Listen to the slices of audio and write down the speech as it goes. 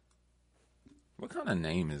What kind of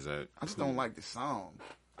name is that? I just don't like the song.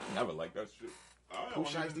 I never like that shit. Pooh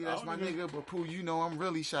Shiesty, that's my nigga, but Pooh, you know I'm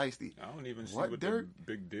really shiesty. I don't even see what the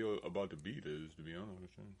big deal about the beat is, to be honest with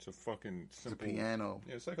you. It's a fucking simple... It's a piano.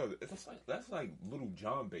 Yeah, that's like Little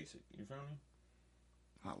John basic. You feel me?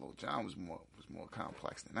 Not Lil Jon was more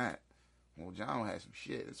complex than that. Lil Jon had some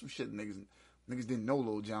shit. There's some shit niggas didn't know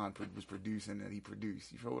Lil Jon was producing that he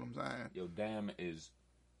produced. You feel what I'm saying? Yo, damn is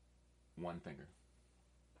one finger.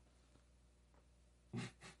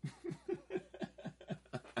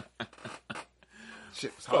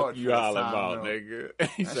 Shit was hard. Fuck you hollering about, nigga.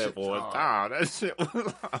 He said, boy, that shit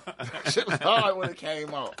was hard. That shit was hard when it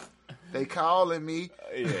came out. They calling me.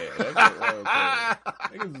 Yeah, that shit was hard.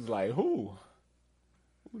 Niggas was like, who?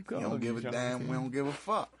 We don't give a damn. We don't give a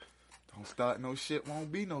fuck. Don't start no shit. Won't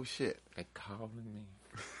be no shit. They calling me.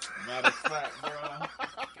 Matter of fact, bro.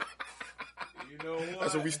 You know what?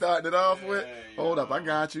 That's what we started it off with. Hold up, I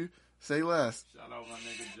got you. Say less. Shout out my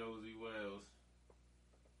nigga Josie Wells.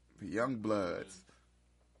 The Young Bloods.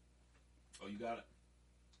 Oh, you got it?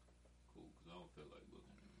 Cool, because I don't feel like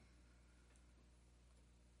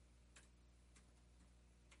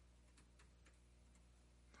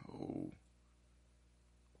looking. Oh.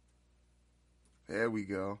 There we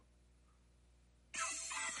go.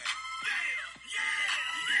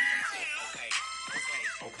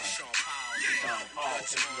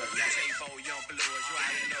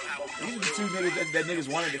 These are the two niggas that niggas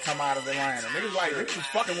wanted to come out of Atlanta. Niggas was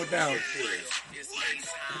fucking with them.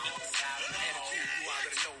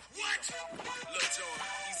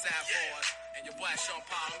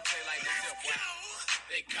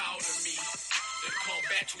 They calling me. They come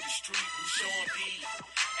back to the street with Sean P.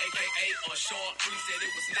 AKA or Sean P said it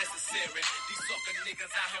was necessary. These sucker niggas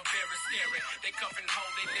out here very scary. They coming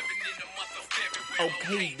home, they living in the month of February.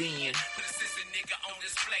 Okay then. Put a sister nigga on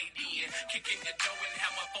display then. Kicking your door and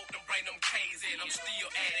have my folk to bring them K's in. I'm still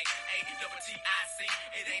addict. A-double-T-I-C.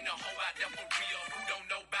 It ain't no hoe out there for real. Who don't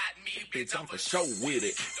know about me? Bitch, I'm for sure with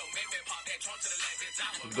it. Don't make me pop that trunk to the left, bitch.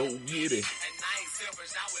 I will go get it. And I ain't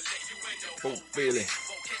selfish. I will let you in your Cold Philly.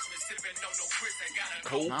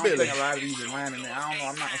 Cold I don't think a lot of these Atlanta, I don't know,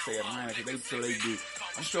 I'm not going to say Atlanta because they say they do.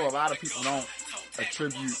 I'm sure a lot of people don't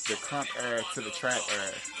attribute the crunk era to the trap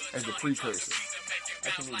era as the precursor.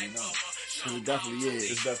 Absolutely not. Because it definitely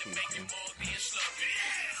is. It's definitely. Yeah.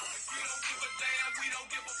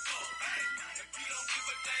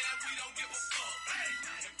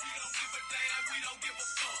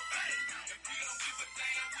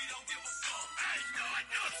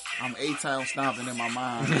 I'm A-Town stomping in my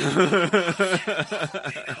mind.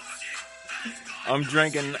 I'm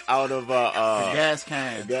drinking out of the gas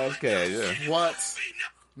can. The gas can, yeah. What?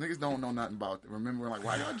 Niggas don't know nothing about it. Remember, like,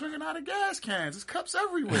 why y'all drinking out of gas cans? There's cups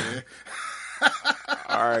everywhere.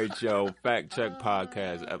 All right, yo. Fact Check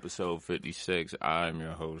Podcast, episode 56. I'm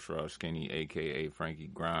your host, Ross Skinny, a.k.a.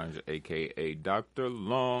 Frankie Grimes, a.k.a. Dr.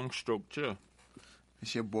 Long Stroke Chill.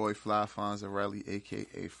 It's your boy, Fly Fonzarelli,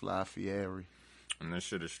 a.k.a. Fly Fieri. And this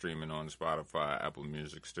shit is streaming on Spotify, Apple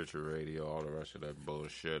Music, Stitcher Radio, all the rest of that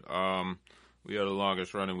bullshit. We are the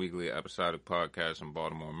longest running weekly episodic podcast in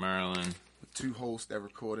Baltimore, Maryland. With two hosts that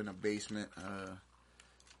record in a basement.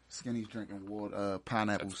 Skinny's drinking water,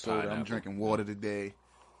 pineapple soda. Pineapple. I'm drinking water today.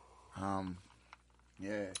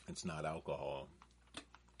 Yeah. It's not alcohol.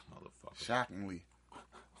 Motherfucker. Shockingly.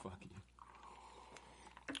 Fuck you.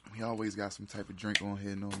 We always got some type of drink on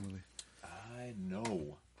here normally. I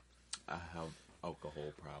know. I have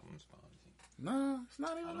alcohol problems, Fonzie. No, it's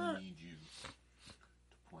not even that. I don't need you to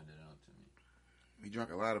point it out to me. We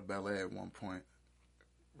drank a lot of Bel Air at one point.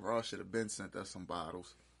 Ross should have been sent us some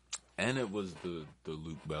bottles. And it was the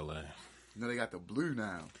Luke Bel Air. You know they got the blue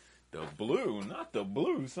now. The blue? Not the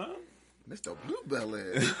blue, son. It's the blue Bel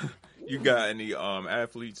Air. You got any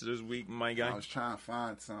athletes this week, my guy? I was trying to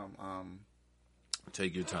find some.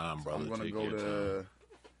 Take your time, brother. I'm going to go to...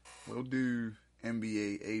 We'll do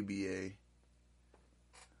NBA, ABA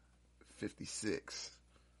 56.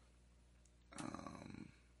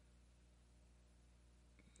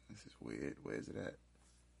 This is weird. Where is it at?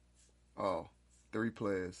 Oh, 3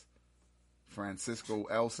 players. Francisco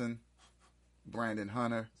Elson, Brandon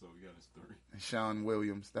Hunter. So we got his 3. And Sean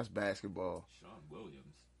Williams. That's basketball. Sean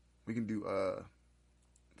Williams. We can do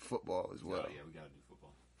football as well. Oh, yeah, we got to do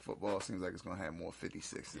football. Football seems like it's going to have more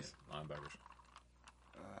 56s. Yeah, linebackers.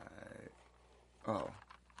 Alright. Oh.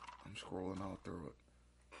 I'm scrolling all through it.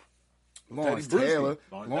 Lawrence Taylor.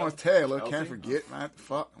 Lawrence Taylor. Can't forget.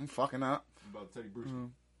 I'm fucking up. About Teddy Bruschi.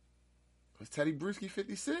 Was Teddy Bruschi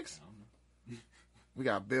 56? I don't know. We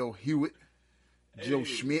got Bill Hewitt. Joe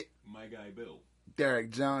Schmidt. My guy Bill. Derek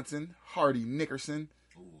Johnson. Hardy Nickerson.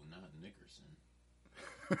 Ooh, not Nickerson.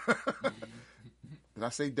 Did I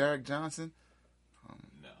say Derek Johnson?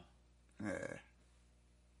 No. Yeah.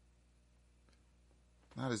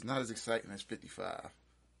 Not as exciting as 55.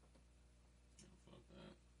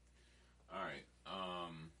 All right.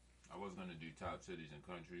 I was gonna do top cities and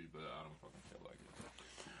countries, but I don't fucking feel like it.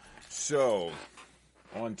 So,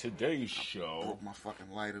 on today's show, I broke my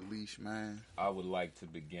fucking lighter leash, man. I would like to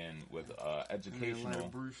begin with educational. Lighter,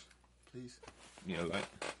 Bruce, please. Yeah, like.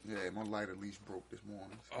 Yeah, my lighter leash broke this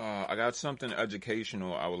morning. I got something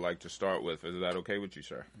educational I would like to start with. Is that okay with you,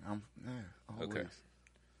 sir? Always. Okay.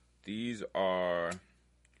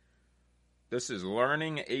 This is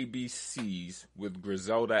Learning ABCs with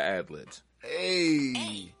Griselda Adlibs. Hey!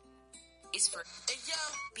 A is for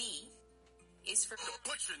B is for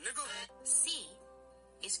butcher, nigga. C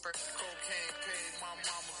is for cocaine paid my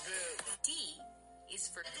mama bill. D is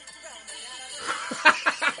for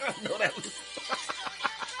No, that was...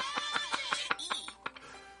 E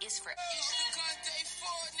is for F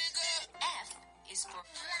is for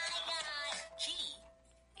G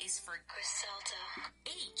is for Griselda.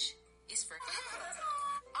 H is for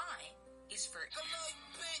I is for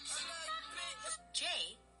J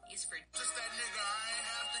is for just that nigga. I ain't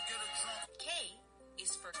have to get a drunk. K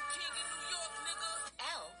is for King of New York, nigga.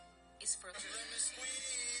 L is for lemon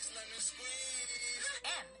squeeze.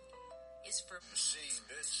 M is for machine,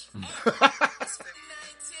 bitch. N is for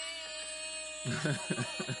 19.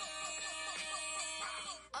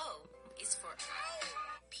 O is for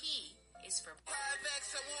P is for 5X.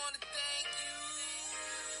 I wanna thank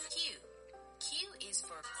you. Q is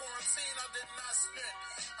for quarantine. I did not spend.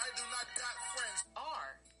 I do not got friends.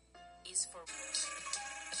 R is for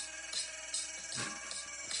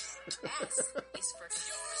S is for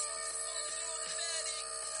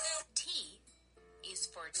T is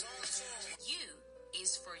for U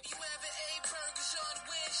is for you ever ate burgers on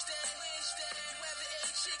Wednesday. You ever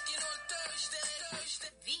ate chicken on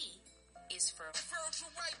Thursday. V is for Virgil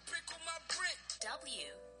White brick on my brick.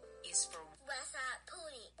 W is for Westside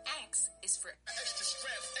Poonie. X is for extra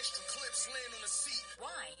straps, extra clips laying on the seat.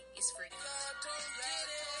 Y is for y'all don't get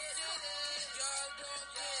it. Y'all don't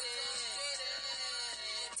get it.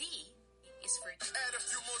 D is for add a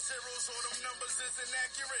few more zeros or them numbers isn't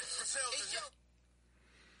accurate.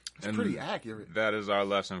 It's pretty accurate. That is our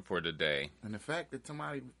lesson for today. And the fact that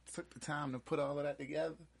somebody took the time to put all of that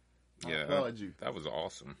together, I applaud you. That was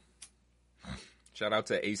awesome. Shout out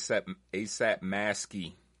to ASAP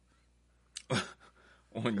Maskey on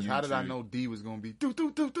YouTube. How did I know D was gonna be? It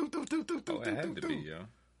had to be, yo.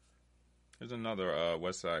 There's another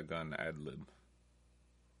Westside Gun ad lib.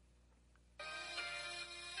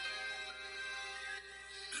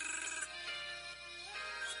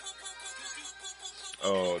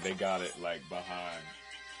 Oh, they got it like behind.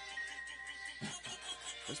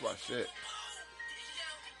 That's my shit.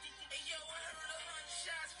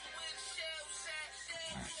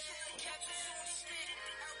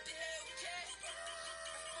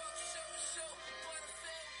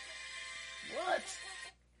 What?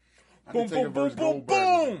 Undertaker vs. Goldberg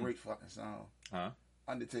was a great fucking song. Huh?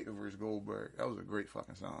 Undertaker vs. Goldberg. That was a great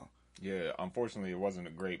fucking song. Yeah, unfortunately, it wasn't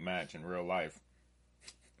a great match in real life.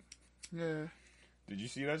 Yeah. Did you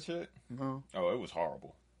see that shit? No. Oh, it was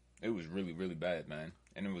horrible. It was really, really bad, man.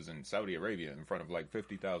 And it was in Saudi Arabia in front of like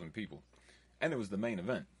 50,000 people. And it was the main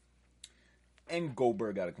event. And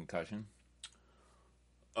Goldberg got a concussion.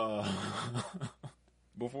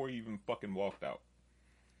 Before he even fucking walked out.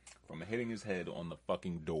 From hitting his head on the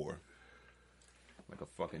fucking door. Like a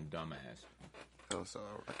fucking dumbass. Oh, so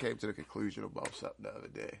I came to the conclusion about something the other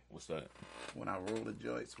day. What's that? When I roll the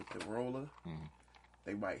joints with the roller,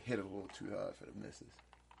 they might hit a little too hard for the misses.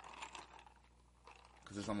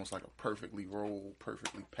 Because it's almost like a perfectly rolled,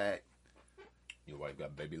 perfectly packed. Your wife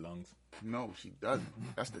got baby lungs? No, she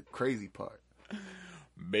doesn't. That's the crazy part.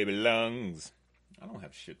 Baby lungs. I don't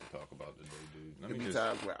have shit to talk about today, dude. There'll be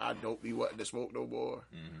times where I don't be wanting to smoke no more.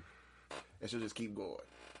 And she'll just keep going.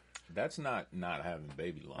 That's not having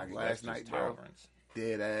baby lungs. Like last night, tolerance. Bro,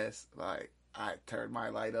 dead ass. Like, I turned my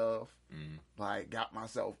light off. Like, got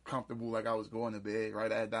myself comfortable like I was going to bed.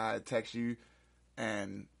 Right after I text you.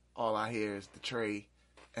 And all I hear is the tray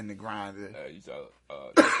and the grinder.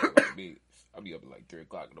 I'll be up at like 3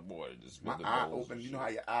 o'clock in the morning. Just my eye open. You know how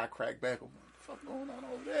your eye crack back? What the fuck going on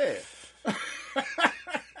over there?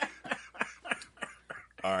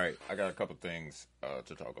 All right, I got a couple things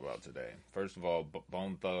to talk about today. First of all,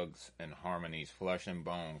 Bone Thugs and Harmony's Flesh and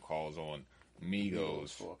Bone calls on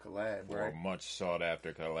Migos for a collab, for a much sought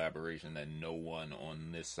after collaboration that no one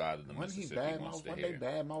on this side of the Mississippi wants to hear. They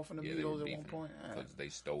bad mouthing the Migos at one point because they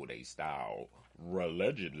stole their style,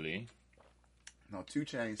 allegedly. No, 2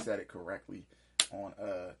 Chainz said it correctly on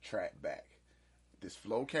Track Back. This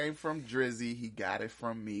flow came from Drizzy. He got it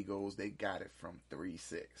from Migos. They got it from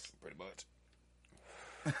 3-6. Pretty much.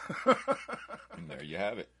 And there you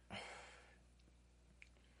have it.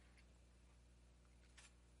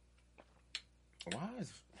 Why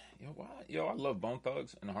I love Bone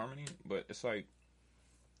Thugs and Harmony, but it's like,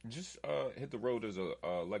 just hit the road as a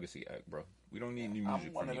legacy act, bro. We don't need new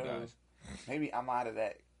music from you guys. Maybe I'm out of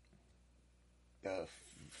that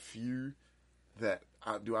few that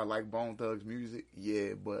I like Bone Thugs music?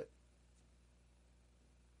 Yeah, but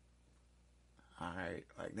alright,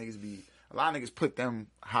 like a lot of niggas put them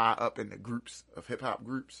high up in the groups of hip hop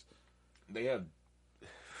groups. They have,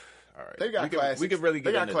 all right. They got classics. We could really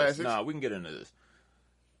get into classics. this. Nah, we can get into this.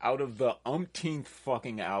 Out of the umpteenth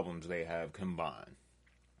fucking albums they have combined,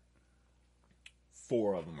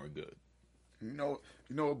 4 of them are good. You know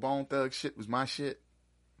what Bone Thug shit was my shit?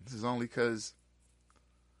 This is only because...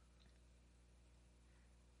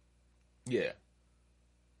 Yeah.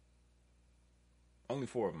 Only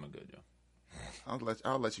 4 of them are good, yo.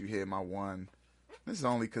 I'll let you hear my one. This is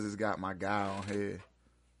only because it's got my guy on here.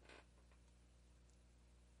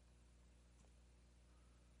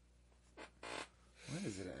 Where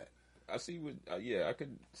is it at? I see what. Yeah, I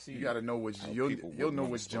could see. You gotta know which. You'll know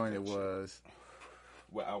which joint it was.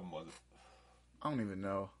 What album was it? I don't even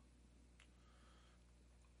know.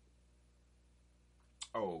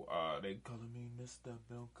 Oh, they calling me Mr.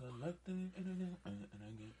 Bill Collector, and I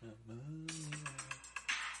get my money.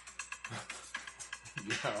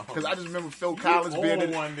 Because I just remember Phil Collins being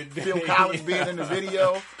in the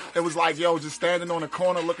video. It was like, yo, just standing on the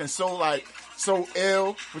corner looking so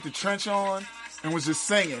ill with the trench on and was just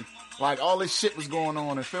singing. Like, all this shit was going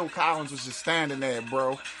on, and Phil Collins was just standing there,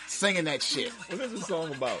 bro, singing that shit. What is the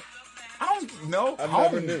song about? I don't know. I home.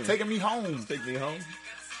 never knew. Taking me home. Take me home?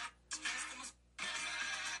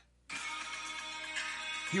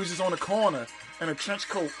 He was just on the corner in a trench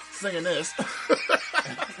coat singing this. Hey,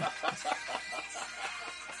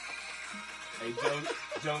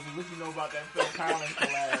 Josie, what you know about that Phil Collins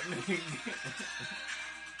collab?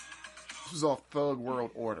 This was off Thug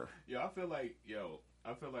World Order. I feel like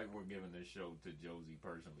we're giving this show to Josie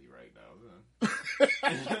personally right now.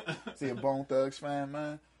 Son. See a Bone Thugs fan,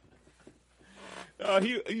 man?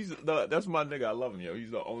 That's my nigga. I love him, yo.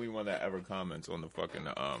 He's the only one that ever comments on the fucking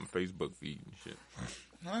Facebook feed and shit.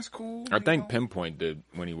 That's cool. I think Pinpoint did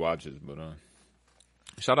when he watches, but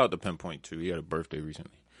shout out to Pinpoint too. He had a birthday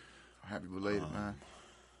recently. Happy belated, man.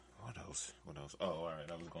 What else? Oh, all right.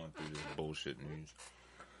 I was going through this bullshit news.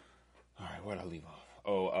 All right, where'd I leave off?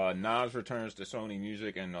 Oh, Nas returns to Sony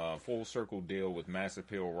Music and full circle deal with Mass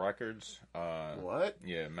Appeal Records. What?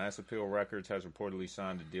 Yeah, Mass Appeal Records has reportedly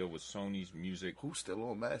signed a deal with Sony's Music. Who's still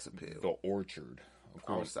on Mass Appeal? The Orchard.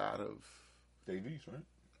 Outside of Dave East, right?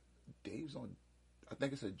 Dave's on. I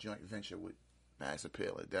think it's a joint venture with Mass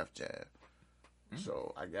Appeal and Def Jam. Mm-hmm.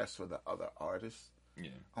 So I guess for the other artists.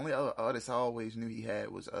 Yeah. Only other artist I always knew he had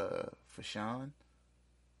was Fashawn.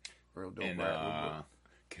 Real dope rapper.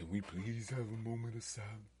 Can we please have a moment of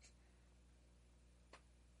silence?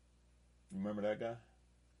 You remember that guy?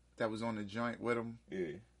 That was on the joint with him?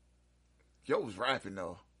 Yeah. Yo was rapping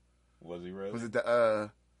though. Was he really? Was it the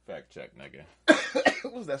fact check, nigga.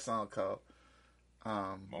 What was that song called?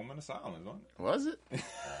 Moment of silence, wasn't it? Was it?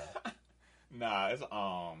 Nah, it's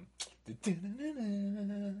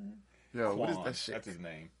Yo, Quan. what is that shit? That's his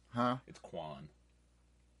name. Huh? It's Quan.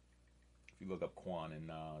 If you look up Quan and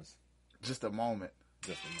Nas. Just a moment.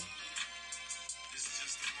 Just a moment.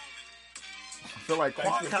 I feel like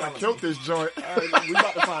Quan kind of killed this joint. All right, we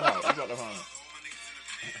about to find out. I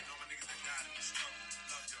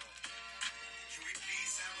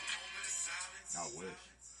wish.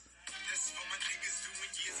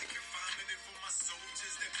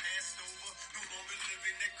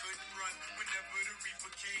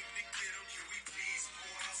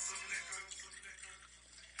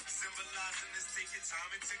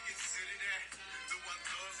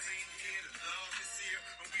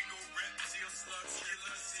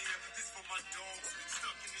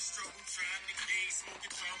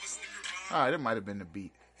 All right, it might have been the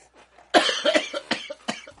beat.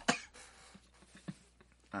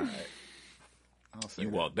 All right. I'll say You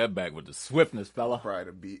that. walked that back with the swiftness, fella. Probably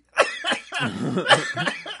the beat. I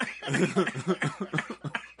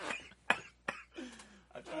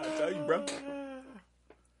try to tell you, bro.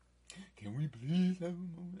 Can we please have a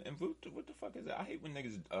moment? And what the fuck is that? I hate when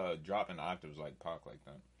niggas dropping octaves like Pac like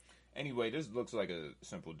that. Anyway, this looks like a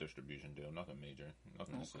simple distribution deal. Nothing major.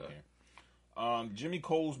 Nothing to say here. Jimmy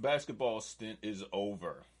Cole's basketball stint is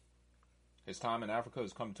over. His time in Africa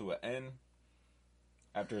has come to an end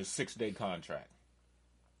after his 6-day contract.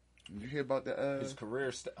 Did you hear about His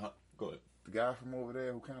career... Go ahead. the guy from over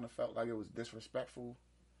there who kind of felt like it was disrespectful,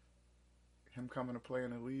 him coming to play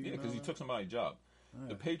in the league. Yeah, because he took somebody's job. Yeah.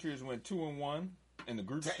 The Patriots went 2-1 in the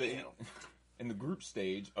group stage. In the group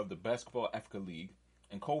stage of the Basketball Africa League,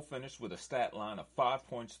 and Cole finished with a stat line of 5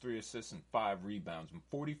 points, 3 assists, and 5 rebounds in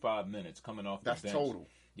 45 minutes coming off the bench. That's total.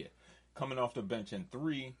 Yeah, coming off the bench in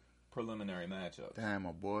 3 preliminary matchups. Damn,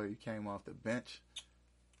 my boy, you came off the bench.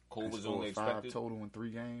 Cole was only expected 5 total in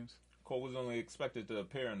 3 games. Cole was only expected to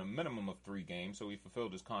appear in a minimum of 3 games, so he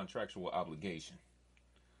fulfilled his contractual obligation.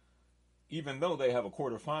 Even though they have a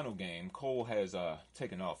quarterfinal game, Cole has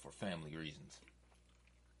taken off for family reasons.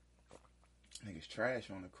 Niggas trash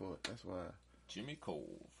on the court. That's why. Jimmy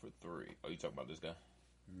Cole for 3. Oh, you talking about this guy?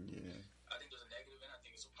 Yeah. I think there's a negative and I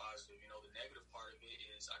think it's a positive. You know, the negative part of it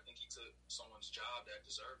is I think he took someone's job that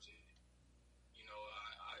deserves it. You know,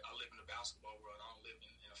 I live in the basketball world. I don't live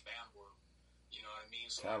in a fan world. You know what I mean?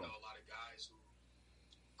 So I know a lot of guys who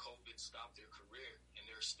COVID stopped their career and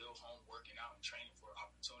they're still home working out and training for an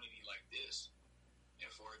opportunity like this.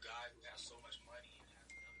 And for a guy who has so much money and has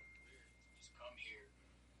another career, just come here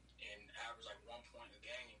and average like 1 point a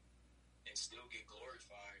game and still get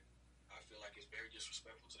glorified, I feel like it's very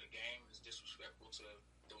disrespectful to the game. It's disrespectful to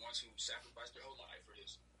the ones who sacrificed their whole life for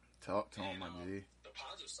this. Talk to him, my G. The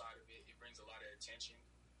positive side of it, it brings a lot of attention.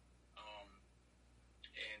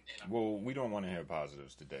 Well, we don't want to hear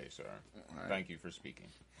positives today, sir. Right. Thank you for speaking.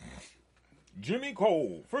 Jimmy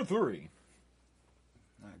Cole for 3.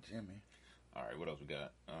 Not Jimmy. All right, what else we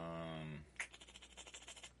got?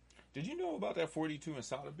 Did you know about that 42 and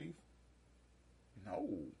Sada beef? No.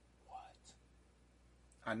 What?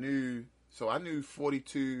 I knew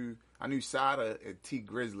 42. I knew Sada and T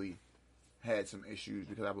Grizzly had some issues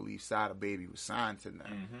because I believe Sada Baby was signed to them.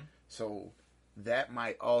 Mm-hmm. So that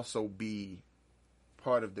might also be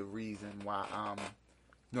part of the reason why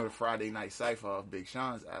the Friday Night Cypher of Big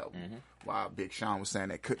Sean's album, why Big Sean was saying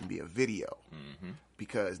that couldn't be a video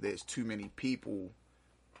because there's too many people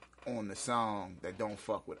on the song that don't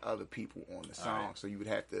fuck with other people on the song, right. So you would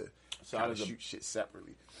have to kind of shoot shit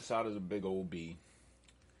separately. Sada's a big old B.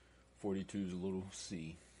 42's a little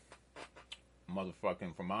C.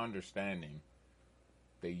 Motherfucking, from my understanding,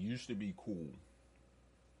 they used to be cool.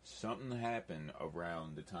 Something happened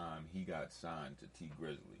around the time he got signed to T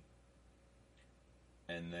Grizzly.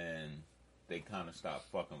 And then they kind of stopped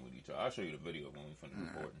fucking with each other. I'll show you the video when we finish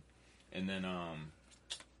recording. And then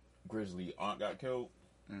Grizzly aunt got killed.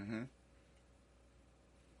 Mm-hmm.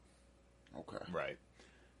 Okay. Right.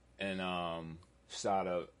 And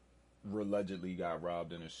Sada allegedly got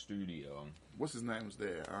robbed in a studio. What's his name was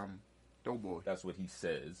there? Doughboy. That's what he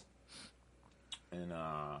says. And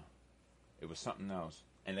it was something else.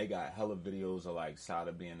 And they got hella videos of like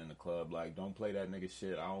Sada being in the club, like, don't play that nigga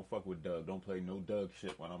shit. I don't fuck with Doug. Don't play no Doug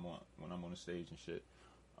shit when I'm on the stage and shit.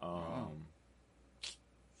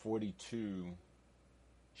 42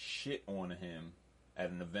 shit on him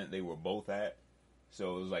at an event they were both at.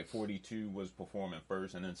 So it was like 42 was performing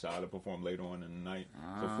first, and then Sada performed later on in the night.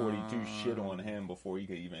 So 42 shit on him before he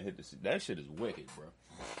could even hit the. That shit is wicked, bro.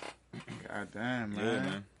 God damn, man. Yeah,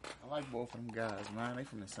 man. I like both of them guys, man. They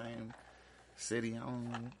from the same city.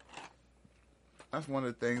 That's one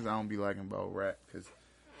of the things I don't be liking about rap, because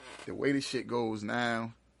the way this shit goes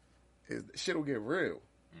now is shit will get real.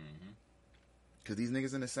 Because these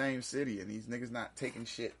niggas in the same city, and these niggas not taking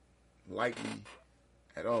shit lightly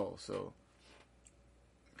at all. So,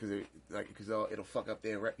 because it'll fuck up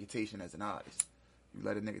their reputation as an artist. You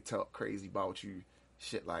let a nigga talk crazy about you,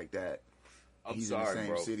 shit like that. He's in the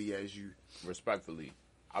same city as you. Respectfully,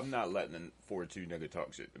 I'm not letting a 42 nigga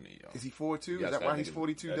talk shit to me, yo. Is he 42? Yes, is that why he's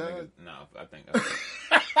 42, Doug? No, I think that's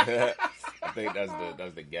I think that's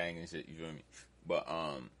the gang and shit, you feel me? But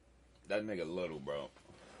that nigga little, bro.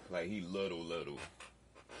 Like, he little.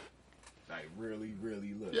 Like, really,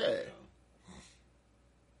 really little. Yeah. Yo.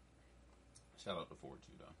 Shout out to 42,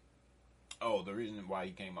 though. Oh, the reason why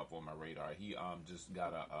he came up on my radar, he just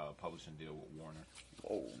got a publishing deal with Warner.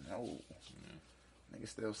 Oh, no. Yeah. Nigga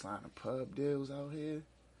still signing pub deals out here?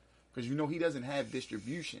 Because you know he doesn't have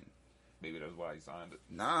distribution. Maybe that's why he signed it.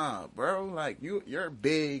 Nah, bro. Like, you're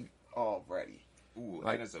big already. Ooh,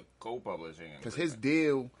 like, and it's a co-publishing. Because his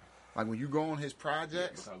deal, like when you go on his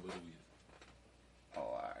projects. Yeah, how little he is. Oh,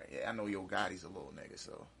 all right. Yeah, I know Yo Gotti's a little nigga,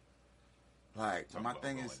 so. Like, my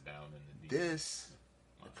thing is, the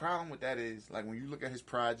problem with that is, like, when you look at his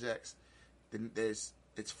projects, then it's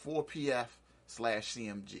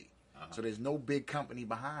 4PF/CMG. So there's no big company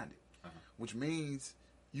behind it, which means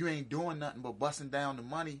you ain't doing nothing but busting down the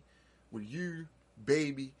money with you,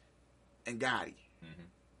 Baby, and Gotti.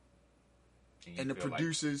 And the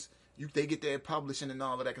producers, they get their publishing and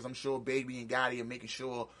all of that, because I'm sure Baby and Gotti are making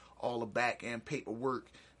sure all the back end paperwork,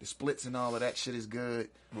 the splits and all of that shit is good.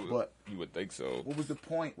 But you would think so. what was the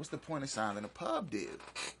point? What's the point of signing a pub deal?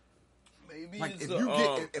 Maybe Like it's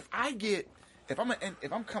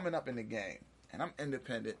if I'm coming up in the game and I'm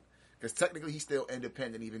independent, because technically he's still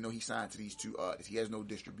independent even though he signed to these two artists. He has no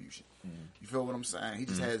distribution. You feel what I'm saying? He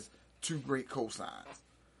just has two great cosigns.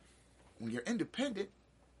 When you're independent,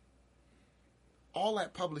 all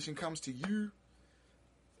that publishing comes to you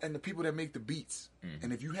and the people that make the beats.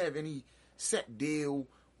 And if you have any set deal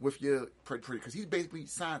with your, because he's basically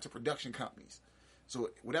signed to production companies. So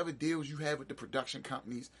whatever deals you have with the production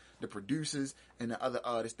companies, the producers, and the other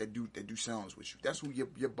artists that do songs with you, that's who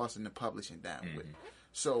you're busting the publishing down with.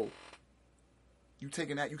 So you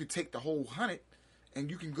taking that, you could take the whole 100 and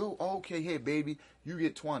you can go, oh, okay, here, baby, you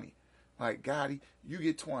get 20. Like, Gotti, you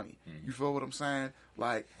get 20. You feel what I'm saying?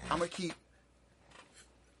 Like, I'm going to keep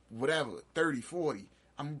whatever, 30, 40.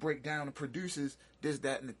 I'm going to break down the producers, this,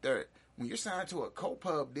 that, and the third. When you're signed to a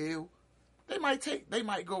co-pub deal, they might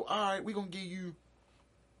go, all right, we're going to give you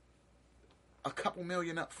a couple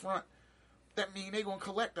million up front. That means they're going to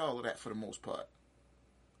collect all of that for the most part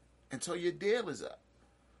until your deal is up.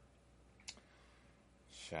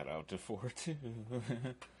 Shout out to 4-2.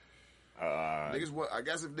 I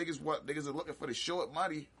guess if niggas are looking for the short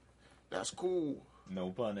money, that's cool.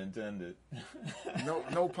 No pun intended.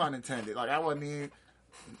 No pun intended. Like, I wasn't even,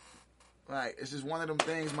 like, it's just one of them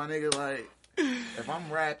things, my nigga, like, if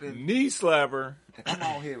I'm rapping, Knee slapper. if I'm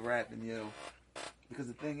out here rapping, yo, because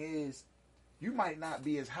the thing is, you might not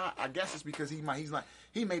be as hot. I guess it's because he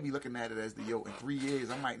may be looking at it as the, yo, in 3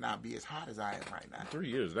 years, I might not be as hot as I am right now. 3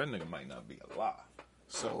 years, that nigga might not be alive.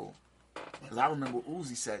 So, because I remember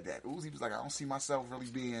Uzi said that. Uzi was like, I don't see myself really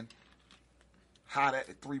being hot at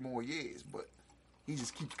it 3 more years, but he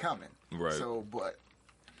just keeps coming. Right. So, but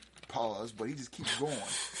he just keeps going.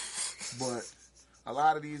 But a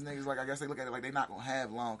lot of these niggas, like, I guess they look at it like they're not going to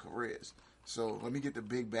have long careers. So, let me get the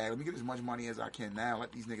big bag. Let me get as much money as I can now.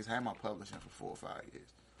 Let these niggas have my publishing for 4 or 5 years.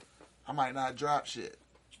 I might not drop shit.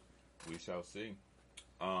 We shall see.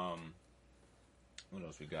 What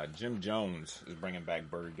else we got? Jim Jones is bringing back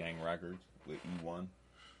Bird Gang Records with E1.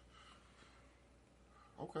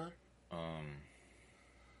 Okay.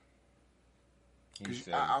 He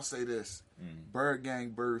said, I'll say this. Bird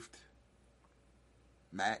Gang birthed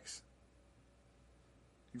Max.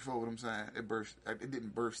 You feel what I'm saying? It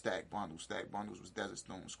didn't birth Stack Bundles. Stack Bundles was Desert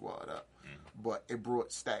Storm Squad up. But it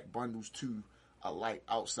brought Stack Bundles to a light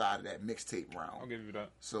outside of that mixtape round. I'll give you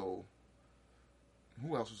that. So,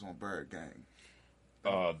 who else was on Bird Gang?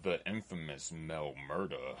 The infamous Mel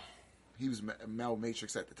Murda. He was Mel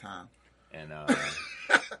Matrix at the time. And,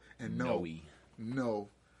 and Noe. Noe,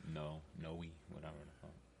 whatever the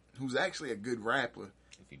fuck. who's actually a good rapper.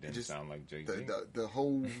 If he didn't sound like Jay-Z. The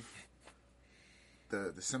whole,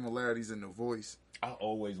 the similarities in the voice. I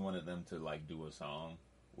always wanted them to, like, do a song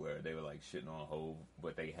where they were, like, shitting on Hove,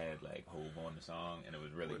 but they had, like, Hove on the song, and it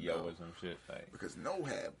was really Yo or some shit. Like, because Noe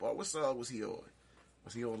had, but what song was he on?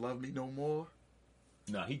 Was he on Love Me No More?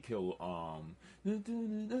 No, he killed,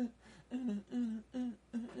 Them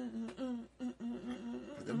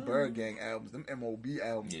Bird Gang albums, them M.O.B.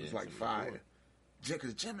 albums was like fire.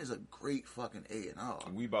 Because Jim is a great fucking A&R.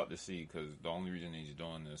 We about to see, because the only reason he's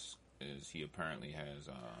doing this is he apparently has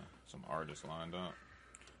some artists lined up.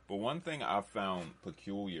 But one thing I found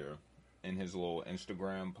peculiar in his little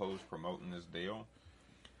Instagram post promoting this deal,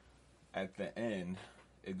 at the end,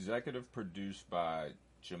 executive produced by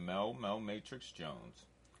Jamel Mel Matrix Jones.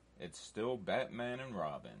 It's still Batman and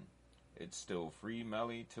Robin. It's still Free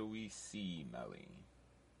Melly till we see Melly.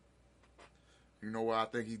 You know why I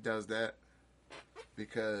think he does that?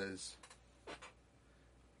 Because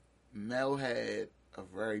Mel had a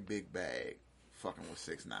very big bag fucking with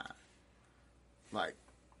 6ix9ine. Like,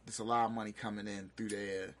 there's a lot of money coming in through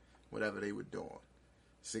their whatever they were doing.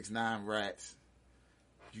 6ix9ine rats.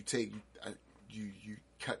 You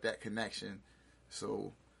cut that connection.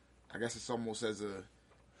 So I guess it's almost as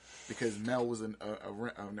because Mel was an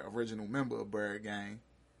original member of Bird Gang.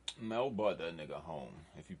 Mel bought that nigga home,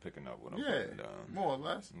 if you picking up what I'm putting down. More or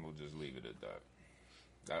less. And we'll just leave it at that.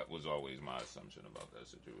 That was always my assumption about that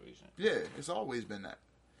situation. Yeah, it's always been that.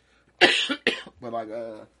 But like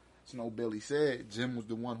Snow Billy said, Jim was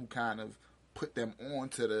the one who kind of put them on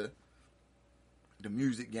to the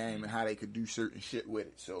music game and how they could do certain shit with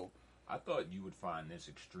it. So I thought you would find this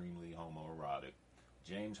extremely homoerotic.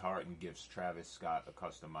 James Harden gives Travis Scott a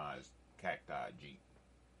customized cacti Jeep.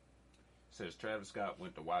 Says Travis Scott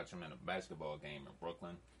went to watch him in a basketball game in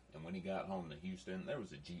Brooklyn, and when he got home to Houston, there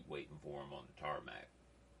was a Jeep waiting for him on the tarmac.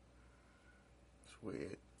 It's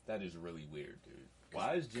weird. That is really weird, dude.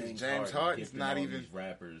 Why is James Harden's gifting not all even these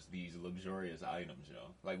rappers these luxurious items, yo?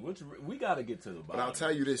 Like, we got to get to the bottom. But I'll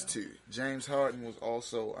tell you this yo. too: James Harden was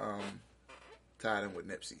also tied in with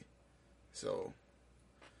Nipsey, so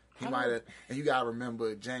he might have. And you gotta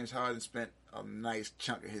remember, James Harden spent a nice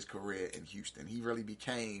chunk of his career in Houston. He really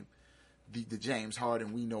became the James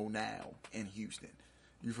Harden we know now in Houston.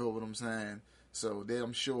 You feel what I'm saying? So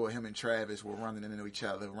I'm sure him and Travis were running into each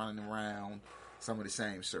other, running around some of the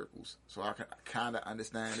same circles. So I kind of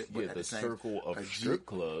understand it. But Yeah, at the circle of strip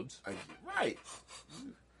clubs. Right.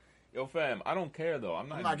 Yo, fam, I don't care, though. I'm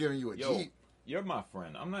not giving you a Jeep. You're my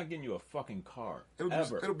friend. I'm not getting you a fucking car.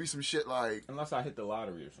 It'll be some shit like... Unless I hit the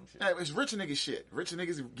lottery or some shit. Yeah, it's rich nigga shit. Rich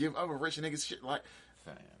niggas give other rich niggas shit like...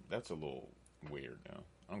 Fam, that's a little weird, yo.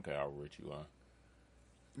 I don't care how rich you are.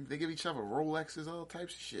 They give each other Rolexes, all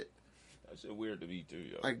types of shit. That shit weird to me, too,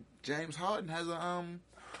 yo. Like, James Harden has a,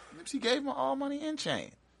 Nipsey gave him all money in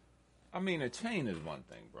chain. I mean, a chain is one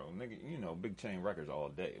thing, bro. Nigga, you know, big chain records all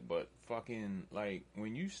day. But fucking, like,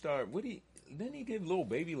 when you start... Didn't he give Lil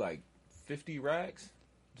Baby, like, 50 racks?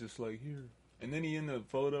 Just like, here. And then he in the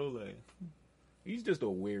photo, like... He's just a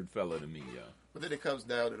weird fella to me, yo. But then it comes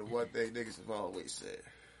down to the one thing niggas have always said.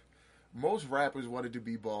 Most rappers wanted to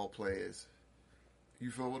be ball players.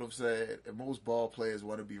 You feel what I'm saying? And most ball players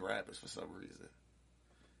want to be rappers for some reason.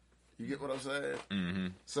 You get what I'm saying? Mm-hmm.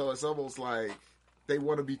 So it's almost like they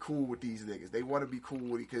want to be cool with these niggas. They want to be cool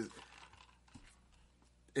with it because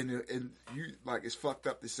it's fucked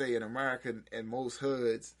up to say in America and most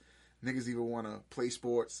hoods, niggas either want to play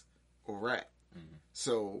sports or rap. Mm-hmm.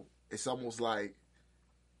 So it's almost like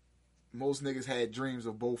most niggas had dreams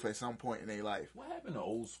of both at some point in their life. What happened to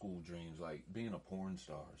old school dreams, like being a porn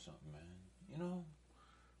star or something, man? You know?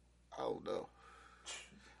 I don't know.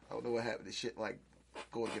 I don't know what happened to shit like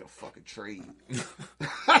go and get a fucking trade.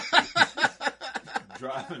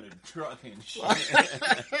 Driving a truck and shit.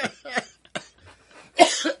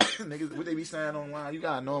 Niggas, what they be saying online, you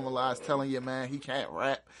gotta normalize telling your man he can't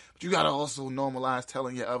rap, but you gotta also normalize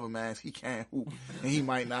telling your other man he can't hoop, and he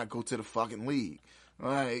might not go to the fucking league.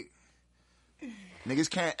 Like,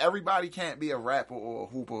 everybody can't be a rapper or a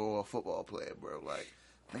hooper or a football player, bro. Like,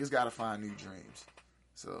 niggas gotta find new dreams.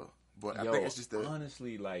 So, but I think it's just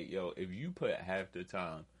honestly, like, yo, if you put half the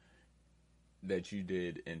time that you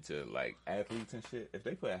did into, like, athletes and shit, if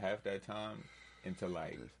they put half that time into,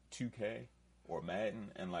 like, 2K or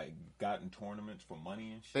Madden and, like, got in tournaments for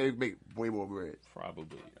money and shit, they make way more bread.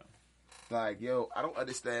 Probably, yo. Like, yo, I don't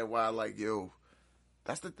understand why, like, yo,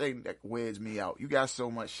 that's the thing that wears me out. You got so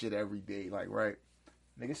much shit every day, like, right?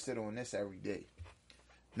 Niggas sit on this every day.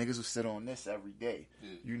 Niggas will sit on this every day. Yeah.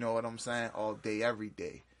 You know what I'm saying? All day, every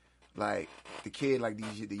day. Like, the kid, like,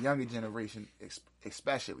 the younger generation,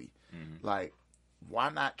 especially. Mm-hmm. Like, why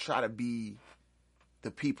not try to be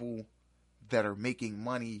the people that are making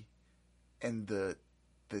money and the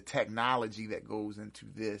technology that goes into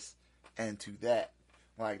this and to that?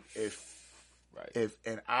 Like, if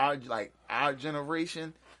in our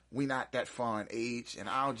generation, we not that far in age. In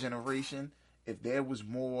our generation, if there was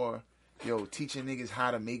more... teaching niggas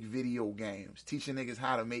how to make video games, teaching niggas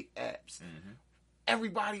how to make apps. Mm-hmm.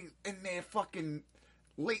 Everybody in their fucking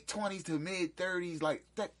late 20s to mid 30s, like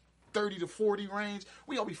that 30 to 40 range,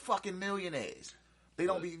 we all be fucking millionaires. They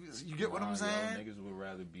don't be. You get what I'm saying? Niggas would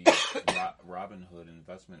rather be Robin Hood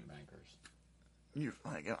investment bankers. You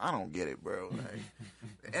like, I don't get it, bro. Like,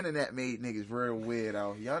 the internet made niggas real weird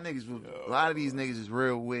out here. Y'all niggas, a lot of these niggas is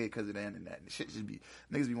real weird because of the internet. The shit just be,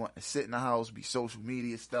 niggas be wanting to sit in the house, be social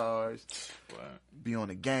media stars, be on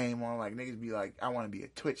the game on, like, niggas be like, I want to be a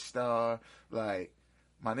Twitch star. Like,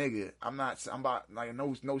 my nigga, I'm about, like,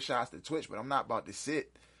 no shots to Twitch, but I'm not about to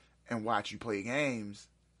sit and watch you play games.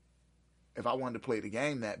 If I wanted to play the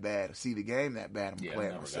game that bad, or see the game that bad, I'm gonna play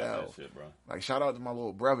it myself. Shit, bro. Like, shout out to my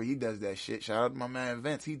little brother, he does that shit. Shout out to my man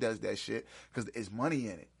Vince, he does that shit because it's money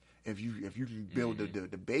in it. If you can build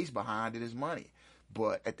the base behind it, is money.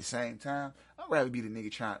 But at the same time, I'd rather be the nigga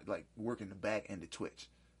trying to, like, work in the back end of Twitch.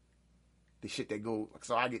 The shit that goes,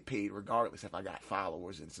 so I get paid regardless if I got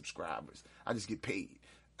followers and subscribers. I just get paid.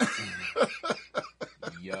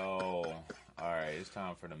 Yo, all right, it's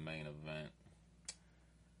time for the main event.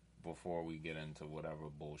 Before we get into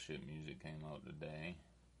whatever bullshit music came out today,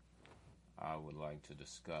 I would like to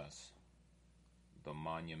discuss the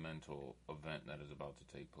monumental event that is about to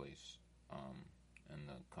take place in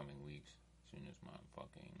the coming weeks. As soon as my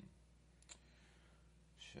fucking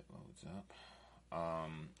shit loads up.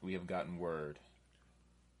 We have gotten word,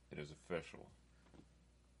 it is official,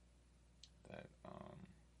 that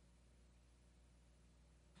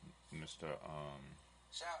Mr.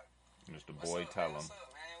 Boy Tellum.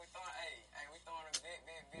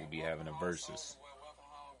 We'll be having a versus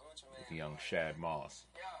with young Shad Moss.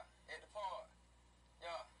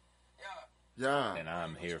 Yeah. And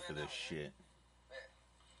I'm here for this shit.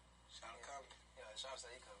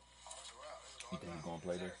 You think he's gonna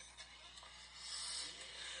play this?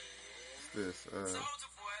 This,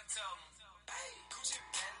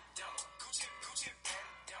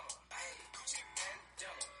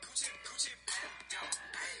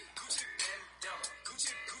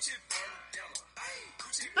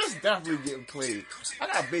 This definitely getting played. I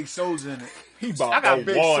got Big Soulja in it. He about I got to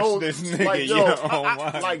Big wash Soulja. this nigga, Like, yo. yo, Oh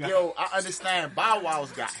my God. I understand Bow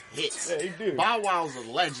Wow's got hits. Yeah, he do. Bow Wow's a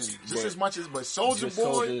legend. Just But as much as, but Soulja Just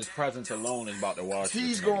Boy, Soulja's presence alone is about to wash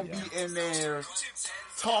he's this gonna nigga, be yo. in there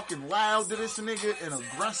talking loud to this nigga and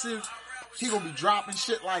aggressive. He gonna be dropping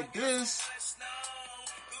shit like this.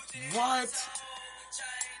 What?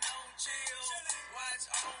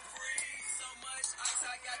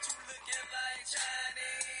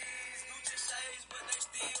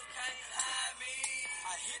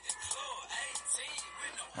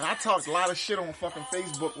 And I talked a lot of shit on fucking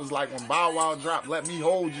Facebook. Was like when Bow Wow dropped "Let Me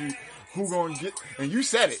Hold You," who gonna get? And you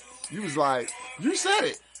said it. You was like, you said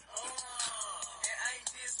it.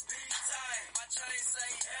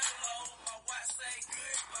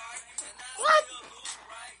 What?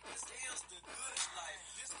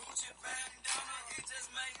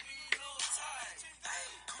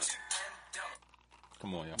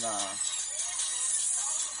 Come on, yo. Nah.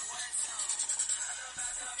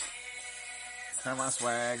 Turn my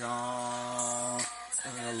swag on.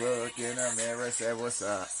 And I look in the mirror, say, what's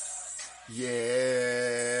up?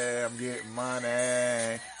 Yeah, I'm getting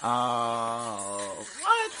money. Oh,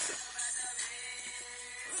 what?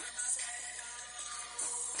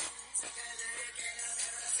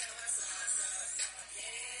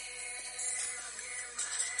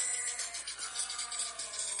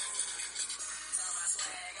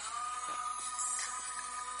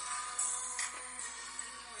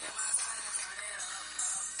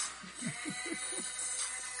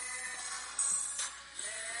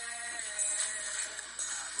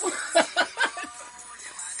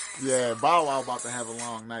 Yeah, Bow Wow about to have a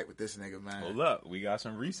long night with this nigga, man. Hold up. We got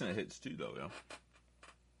some recent hits too, though, yo.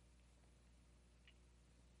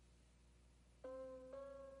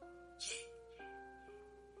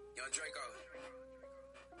 Yo, Draco.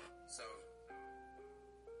 So,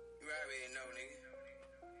 you already know, nigga.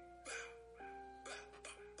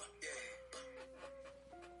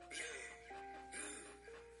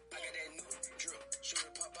 I got that new drip. Shoot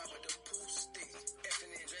it pop out with the pool stick.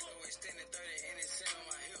 Effing and Draco extended 30 and it's set on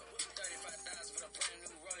my hip. 35,000 for the brand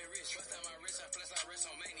new rolling wrist. First time I wrist, I flex, I wrist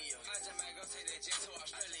on mania. I just might go take that jet to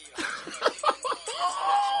Australia.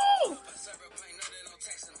 Several plane, know that I'm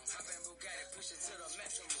texting them. Hop in Bugatti, push it to the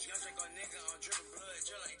maximum. Young Draco nigga on dripping blood,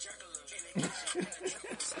 drill like Dracula.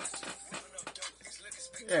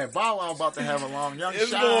 Yeah, Bow Wow about to have a long young It's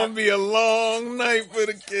shot. gonna be a long night for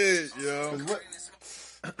the kid, yo. What?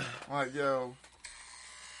 Like, yo.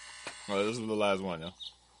 Well, this is the last one, yo.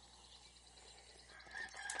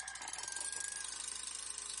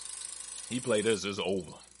 He played this, it's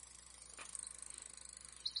over.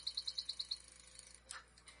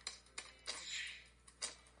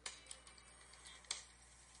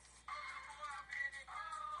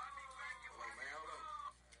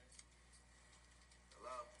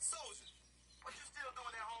 Soldier, what you still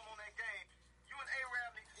doing at home on that game? You and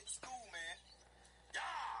A-Rab need to get to school, man. Yeah!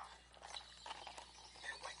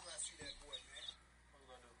 Can't wait till I see that boy, man. What we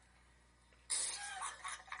gonna do?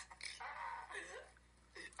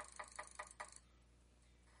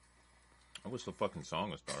 I wish the fucking song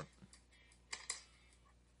would start.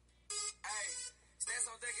 Hey, Stacks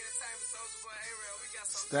on Deck Entertainment, Soldier Boy, A-Rab, we got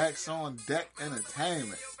some Stacks on Deck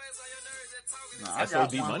Entertainment. your face on your nerves that talking. Nah, I got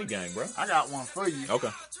SOD one. Money Gang, bro. I got one for you. Okay.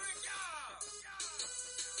 Hey,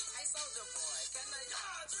 Soldier Boy, can I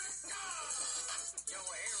yo,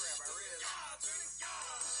 A-Rab, I really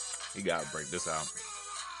You gotta break this out.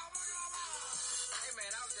 Hey, man,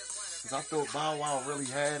 I was just wondering. Cause I thought Bow Wow really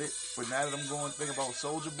had it, but now that I'm going to think about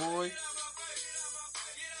Soulja Boy,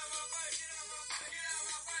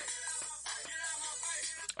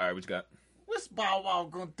 All right, what you got? what's Bow Wow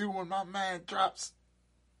gonna do when my man drops?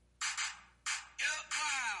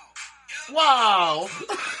 Wow! I'm in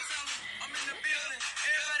the building.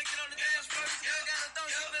 Everybody get on the dance floor. You still gotta throw.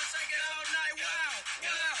 You better shake it all night. Wow.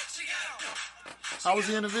 Wow. She got. How was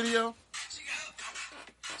he in the video?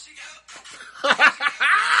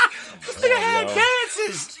 This Come nigga on, had yo.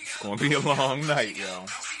 dances. It's gonna be a long night, yo.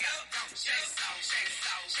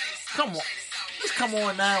 Come on, just come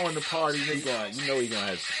on now in the party, nigga. You know he gonna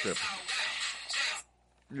have to strip.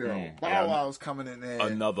 Yo, Mm, Bow yeah. Wow's coming in there.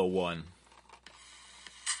 Another one.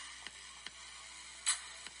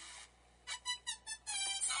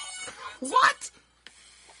 What?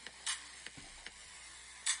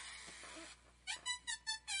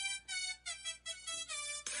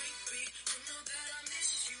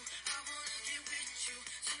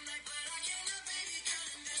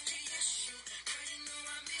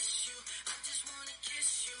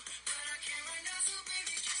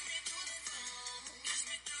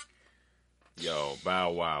 Yo,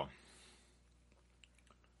 Bow Wow.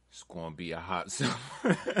 It's gonna be a hot summer.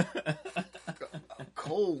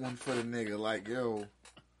 Cold one for the nigga, like, yo.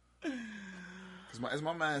 As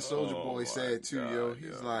my man Soulja Boy said too, God, yo.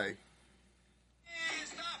 He's like,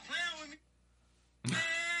 Stop playing with me. Man,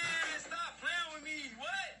 stop playing with me.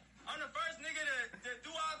 What? I'm the first nigga to do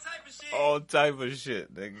all type of shit. All type of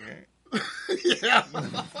shit, nigga. yeah.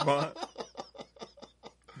 Fuck.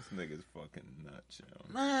 This nigga's fucking nuts, yo.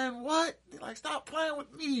 Man, what? Like, stop playing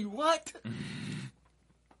with me. What?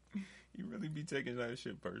 You really be taking that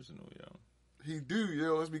shit personal, yo. He do,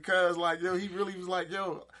 yo. It's because, like, yo, he really was like,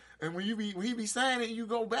 yo. And when he be saying it, you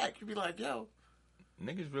go back, you be like, yo.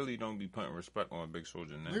 Niggas really don't be putting respect on a Big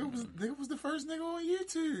Soulja name. Nigga was the first nigga on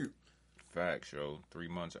YouTube. Facts, yo. 3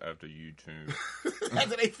 months after YouTube.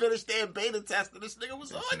 After they finished their beta testing, this nigga was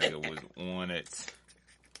This on nigga it. was on it.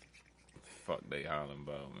 Fuck they hollering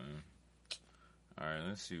about, man. Alright,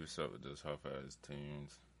 let's see what's up with this Huff ass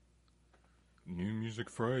tunes. New Music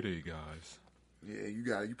Friday, guys. Yeah,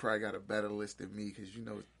 you probably got a better list than me, because you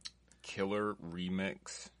know. Killer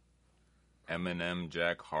Remix. Eminem,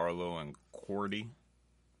 Jack Harlow, and Cordy.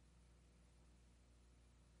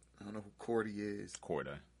 I don't know who Cordy is.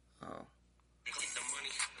 Cordy. Oh.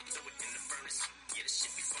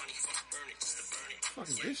 What the fuck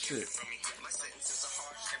is this shit?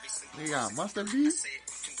 They got Mustard Beat?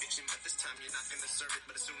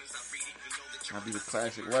 Might be the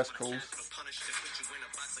classic West Coast.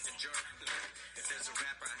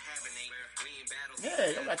 Yeah,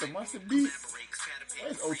 you got the Mustard Beat.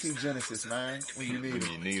 Where's OT Genesis, man? When you need When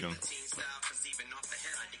him. you need them.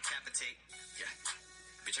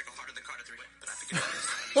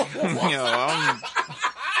 Yo,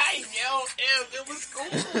 It was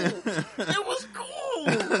cool. It was cool.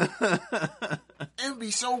 It'd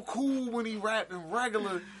be so cool when he rapping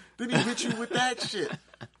regular. Then he hit you with that shit.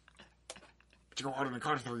 But you go harder than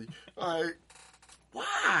Carter 3. Like,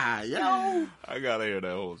 why, yo? I gotta hear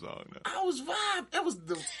that whole song now. I was vibe. That was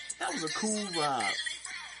a cool vibe.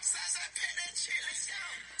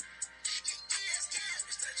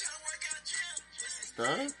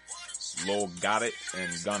 Stud? Lil Got It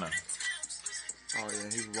and Gunna. Oh yeah,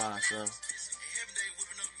 he's wild, so.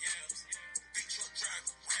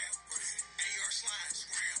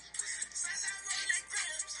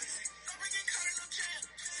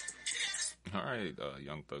 All right,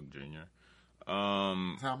 Young Thug Jr.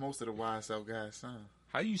 That's how most of the YSL guys sound.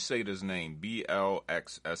 How you say this name?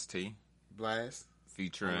 BLXST, Blast.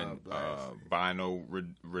 featuring Blast. Bino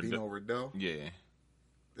Bino Rideau. Yeah.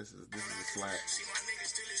 This is a slap.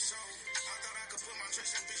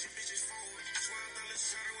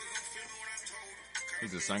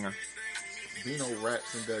 He's a singer. Bino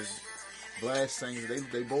raps and does Blast sings.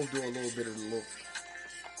 They both do a little bit of the little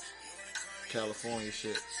California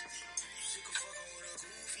shit.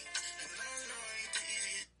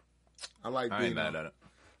 I like I ain't mad Bino. at it.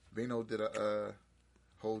 Bino did a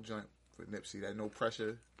whole joint with Nipsey, that No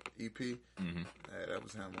Pressure EP. Mm-hmm. Yeah, that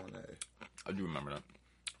was him on that. I do remember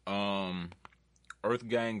that. Earth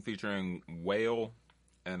Gang featuring Whale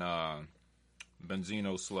and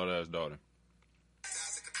Benzino's Slut Ass Daughter.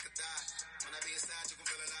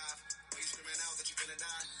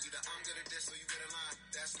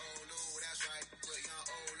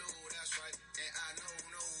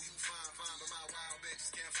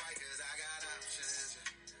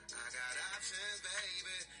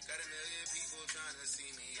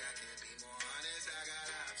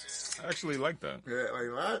 I actually like that. Yeah,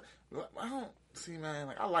 I don't see, man.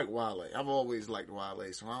 Like, I like Wale. I've always liked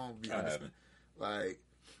Wale, so I don't be I honest. haven't. Like,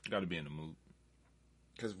 Got to be in the mood.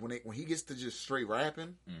 because when he gets to just straight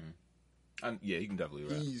rapping, Yeah, he can definitely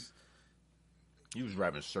rap. he's He was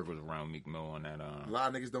rapping circles around Meek Mill on that. a lot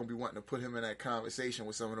of niggas don't be wanting to put him in that conversation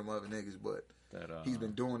with some of them other niggas, but he's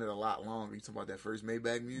been doing it a lot longer. You talking about that first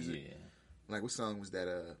Maybach music? Yeah. Like, what song was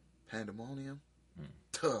that? Pandemonium.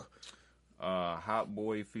 Tuh. Hot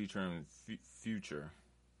Boy featuring Future.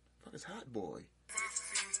 Fuck is Hot Boy?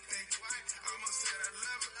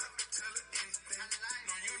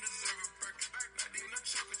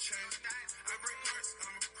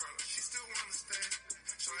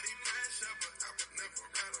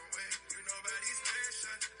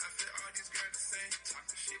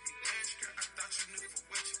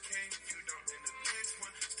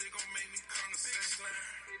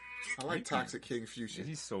 I like Toxic King Future.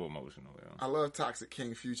 He's so emotional, yo. I love Toxic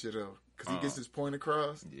King Future though, because he gets his point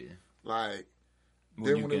across. Yeah. Like,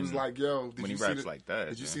 When then when it was like, yo, when he raps like that,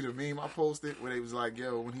 did you see the meme I posted where it was like,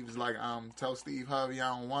 yo, when he was like, tell Steve Harvey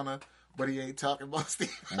I don't wanna, but he ain't talking about Steve.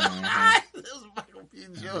 Mm-hmm. It was Michael P.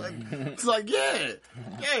 Jordan. It's like, yeah,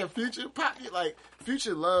 Future pop. Like,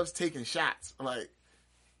 Future loves taking shots. Like,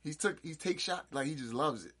 he takes shots. Like, he just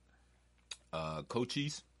loves it.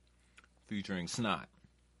 Cochise featuring Snot.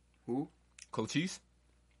 Who? Cochise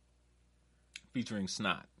featuring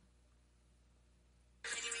Snot.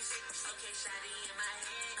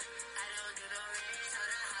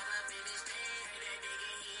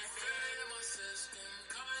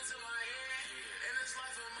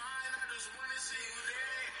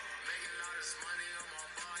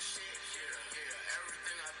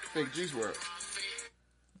 Fake Juice WRLD.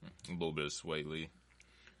 A little bit of Sway Lee.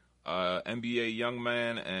 NBA Young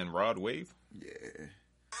Man and Rod Wave. Yeah.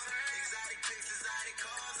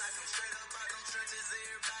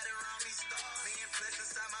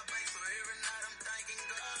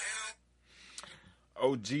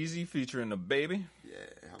 Oh, Jeezy featuring The Baby. Yeah,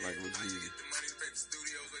 I like Lil Jeezy.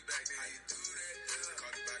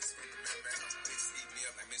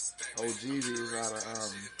 Oh, Jeezy is out of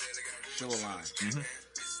Shoreline. Mm-hmm.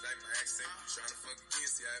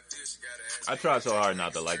 I try so hard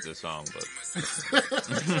not to like this song, but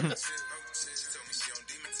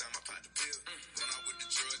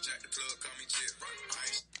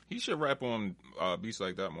he should rap on beats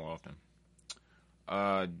like that more often.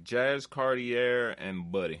 Jazz Cartier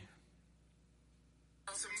and Buddy.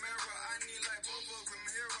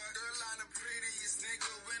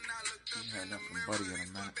 He had nothing Buddy in a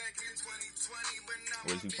minute.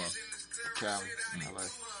 Where's he from? Cali, LA.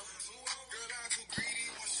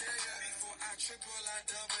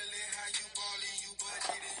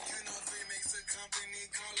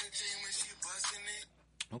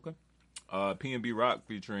 Okay. P&B Rock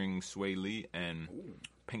featuring Sway Lee and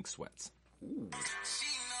Pink Sweats. Ooh.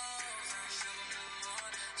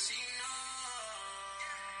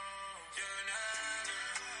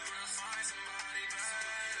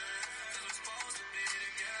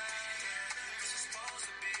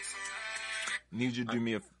 Need you to do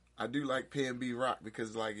me a... I do like P&B Rock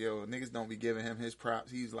because, like, yo, niggas don't be giving him his props.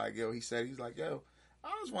 He's like, yo, he's like, yo,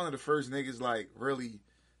 I was one of the first niggas, like, really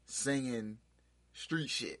singing street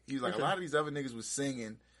shit. He was like, a lot of these other niggas was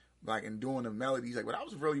singing, like, and doing the melodies. Like, but I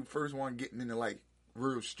was really the first one getting into, like,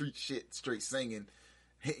 real street shit, straight singing,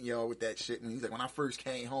 hitting y'all with that shit. And he's like, when I first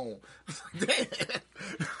came home, I was like,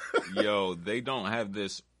 damn. Yo, they don't have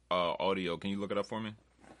this audio. Can you look it up for me?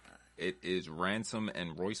 It is Ransom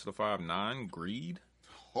and Royce the 5'9", Greed.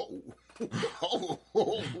 We're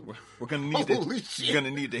gonna need you're gonna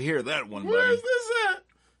need to hear that one, Where buddy. is this at?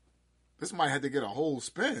 This might have to get a whole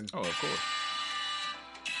spin. Oh, of course.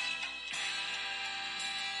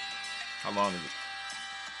 How long is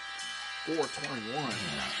it?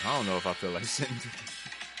 4:21. I don't know if I feel like sitting.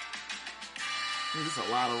 There's a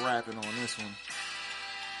lot of rapping on this one.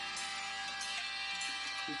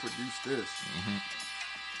 Who produced this? Mm-hmm.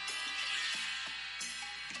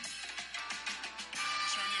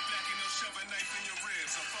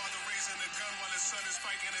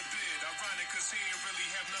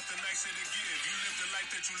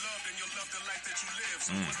 You loved and you'll love the life that you live.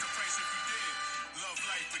 So what's the price if you did? Love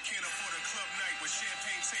life but can't afford a club night with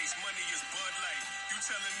champagne taste. Money is Bud Light. You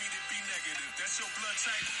telling me to be negative? That's your blood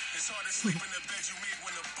type. It's hard to sleep in the bed you made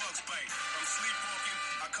when the bugs bite. I'm sleepwalking.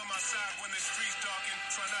 I come outside when the streets darken.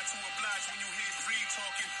 Try not to oblige when you hear greed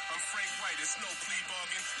talking. I'm Frank White. It's no plea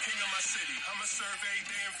bargain. King of my city. I'ma serve every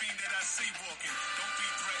damn fiend that I see walking. Don't be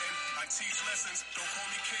threatened. I teach lessons. Don't call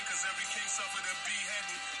me king, cause every king suffered a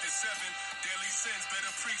beheading. It's 7 deadly sins.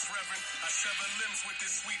 Better preach, Reverend. I sever limbs with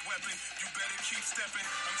this sweet weapon. You better keep stepping.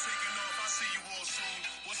 I'm taking off. I'll see you all soon.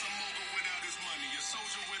 What's a mogul without his money? A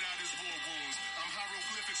soldier without his war wounds. I'm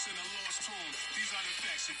hieroglyphics in a lost tomb. These are the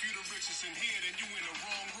facts. If you the richest in here, then you in the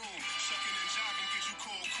wrong room. Shucking and jiving get you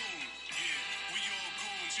called cool. Yeah, we all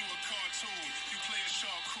goons. You a cartoon. You play a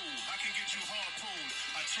shark cool. I can get you harpoon.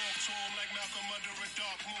 I talk to him like Malcolm under a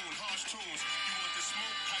dark moon. Harsh tunes. You want the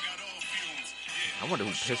smoke? I got all fumes. Yeah. I wonder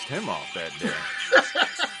who pissed him off that day.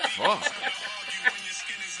 Fuck.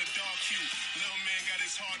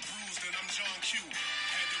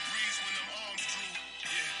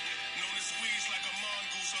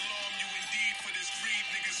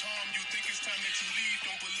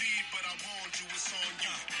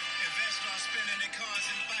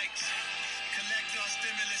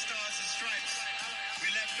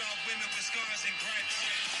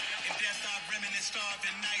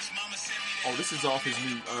 Oh, this is off his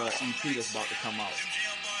new EP that's about to come out.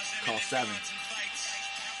 called 7.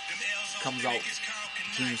 Comes out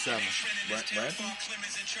June 7th. Ransom?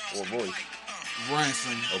 Or Royce?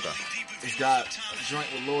 Ransom. Okay. It's got a joint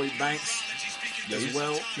with Lloyd Banks as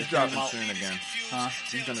well. He's It dropping came out- soon again. Huh?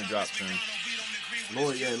 He's gonna drop soon.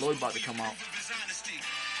 Lloyd about to come out.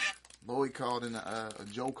 Lloyd called in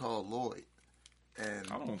Joe called Lloyd. And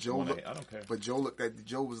I don't Joe wanna- looked, I don't care. But Joe looked at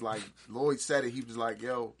Joe was like, Lloyd said it. He was like,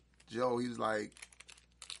 yo, Joe, he was like,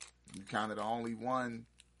 you kind of the only one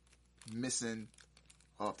missing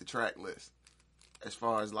off the track list. As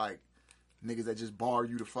far as like niggas that just bar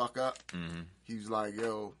you the fuck up. Mm-hmm. He was like,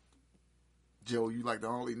 yo, Joe, you like the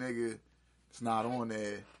only nigga that's not on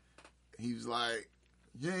there. He was like,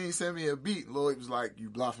 you ain't send me a beat. Lloyd was like, you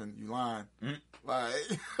bluffing, you lying. Like,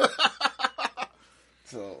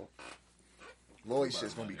 so Lloyd's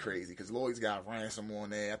shit's gonna be crazy because Lloyd's got Ransom on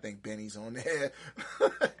there. I think Benny's on there.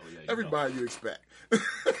 Everybody you expect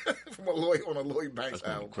from a Lloyd on a Lloyd Banks That's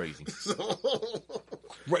gonna be album. crazy. So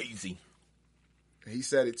Crazy. he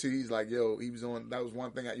said it too. He's like, yo, he was on. That was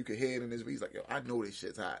one thing that you could hear it in his. He's like, yo, I know this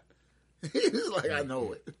shit's hot. He was like, I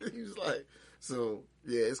know it. He was like, so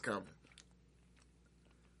yeah, it's coming.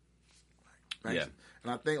 Yeah.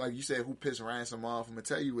 And I think, like you said, who pissed Ransom off? I'm gonna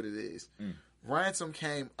tell you what it is. Ransom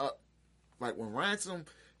came up, like when Ransom,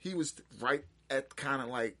 he was right at kind of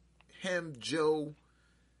like him, Joe,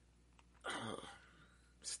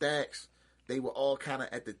 Stax. They were all kind of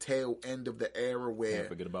at the tail end of the era where Can't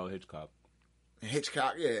forget about Hitchcock.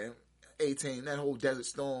 Hitchcock, yeah, 18, that whole Desert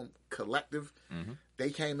Storm collective, they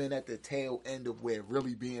came in at the tail end of where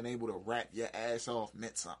really being able to rap your ass off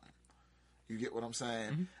meant something. You get what I'm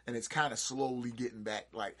saying? And it's kind of slowly getting back.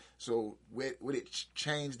 Like, so what it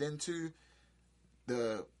changed into,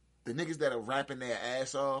 the niggas that are rapping their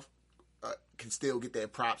ass off can still get their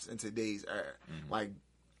props in today's era. Like,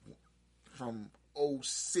 from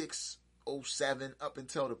 06, 07 up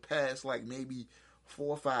until the past, like maybe 4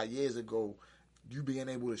 or 5 years ago, you being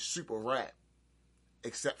able to super rap,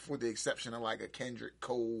 except for the exception of like a Kendrick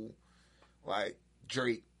Cole, like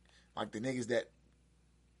Drake, like the niggas that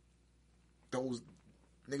those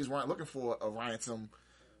niggas weren't looking for a Ransom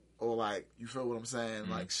or like, you feel what I'm saying?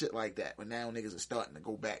 Like shit like that. But now niggas are starting to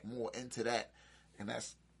go back more into that. And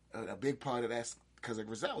that's a big part of that's because of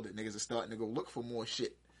Griselda. Niggas are starting to go look for more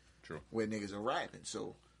shit. True. Where niggas are rapping.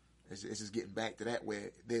 So it's just getting back to that where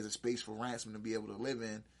there's a space for Ransom to be able to live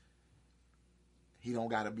in. He don't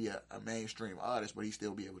got to be a mainstream artist, but he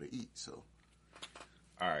still be able to eat. So,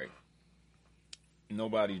 All right.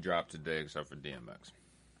 Nobody dropped today except for DMX.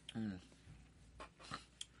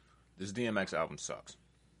 This DMX album sucks.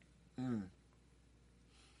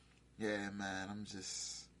 yeah, man,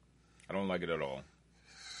 I don't like it at all.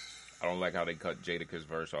 I don't like how they cut Jadakiss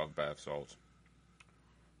verse off Bath Salts.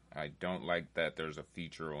 I don't like that there's a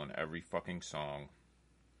feature on every fucking song.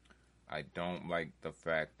 I don't like the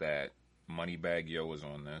fact that Moneybagg Yo is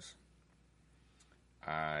on this.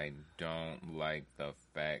 I don't like the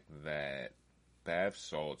fact that Bath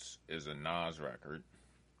Salts is a Nas record.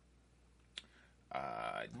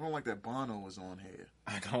 I don't like that Bono was on here.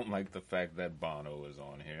 I don't like the fact that Bono is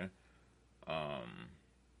on here.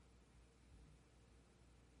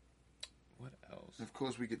 What else? Of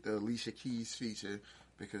course, we get the Alicia Keys feature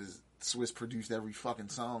because Swiss produced every fucking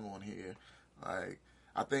song on here. Like,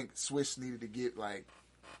 I think Swiss needed to get, like,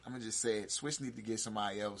 I'm gonna just say it. Swiss needed to get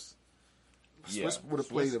somebody else. Yeah, Swiss would have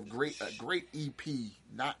played a great EP.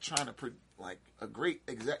 Not trying to like a great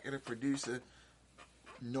executive producer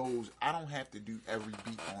knows I don't have to do every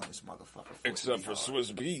beat on this motherfucker. Except for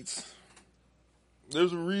Swiss Beats.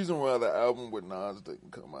 There's a reason why the album with Nas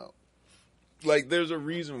didn't come out. Like, there's a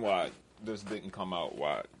reason why this didn't come out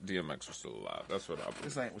while DMX was still alive. That's what I believe.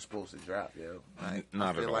 This ain't what's supposed to drop, yo. Like, Not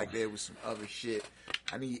I feel at all. like there was some other shit.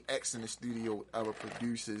 I need X in the studio with other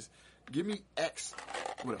producers. Give me X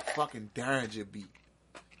with a fucking Derringer beat.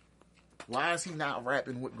 Why is he not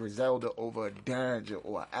rapping with Griselda over a Derringer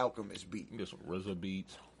or an Alchemist beat? You get some RZA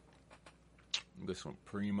beats. You get some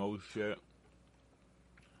Primo shit.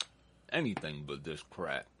 Anything but this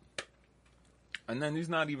crap. And then he's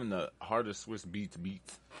not even the hardest Swiss beats.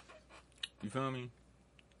 You feel me?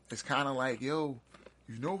 It's kind of like, yo,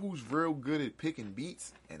 you know who's real good at picking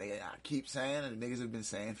beats? And I keep saying, and the niggas have been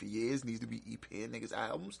saying for years, needs to be EPing niggas'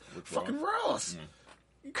 albums. Fucking Ross.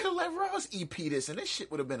 You could have let Ross EP this, and this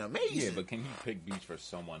shit would have been amazing. Yeah, but can he pick beats for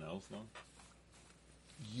someone else, though?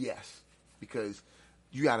 Yes, because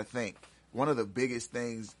you got to think. One of the biggest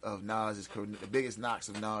things of Nas' career, the biggest knocks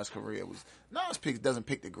of Nas' career was Nas doesn't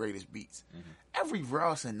pick the greatest beats. Every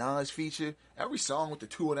Ross and Nas feature, every song with the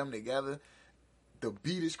two of them together, the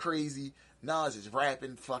beat is crazy. Nas is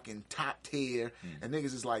rapping fucking top tier, and niggas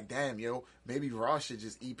is like, damn, yo, maybe Ross should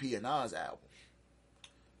just EP a Nas album.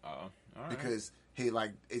 All right. Because he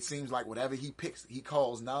like, it seems like whatever he picks, he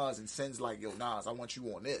calls Nas and sends like, yo, Nas, I want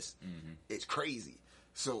you on this. It's crazy.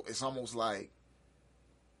 So it's almost like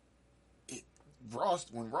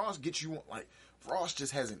when Ross gets you on, like, Ross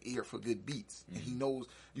just has an ear for good beats, and he knows.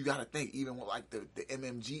 You got to think, even with like the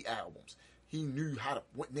MMG albums, he knew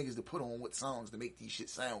what niggas to put on what songs to make these shit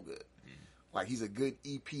sound good. Like, he's a good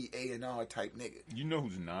EP A&R type nigga. You know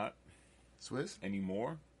who's not Swiss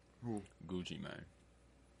anymore? Who? Gucci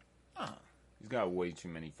Mane. He's got way too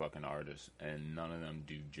many fucking artists, and none of them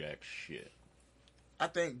do jack shit. I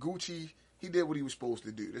think Gucci, he did what he was supposed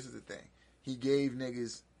to do. This is the thing. He gave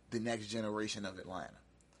niggas the next generation of Atlanta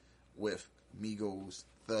with Migos,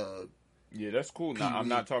 Thug. Yeah, that's cool. Nah, I'm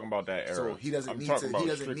not talking about that era. So he doesn't need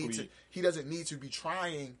to. He doesn't need to be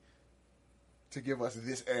trying to give us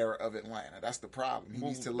this era of Atlanta. That's the problem. He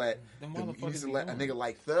needs to let a nigga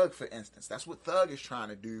like Thug, for instance. That's what Thug is trying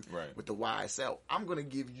to do with the YSL. I'm gonna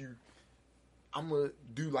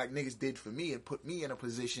do like niggas did for me and put me in a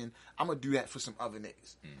position. I'm gonna do that for some other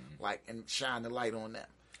niggas, like, and shine the light on them.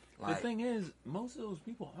 Like, the thing is, most of those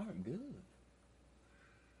people aren't good.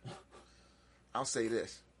 I'll say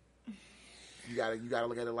this. You gotta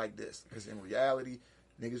look at it like this, because in reality,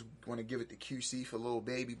 niggas want to give it to QC for Lil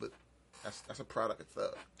Baby, but that's a product of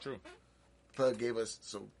Thug. True. Thug gave us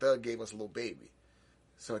Lil Baby.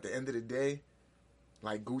 So at the end of the day,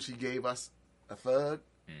 like, Gucci gave us a Thug,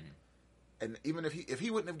 and even if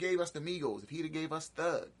he wouldn't have gave us the Migos, if he'd have gave us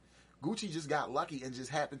Thug, Gucci just got lucky and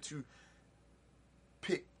just happened to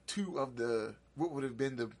pick two of what would have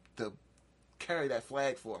been the carry that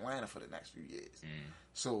flag for Atlanta for the next few years.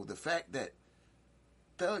 So the fact that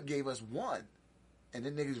Thug gave us one, and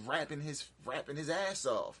then niggas rapping his ass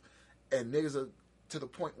off, and niggas are to the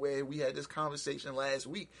point where we had this conversation last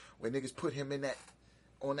week where niggas put him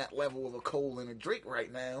on that level of a Cole and a Drake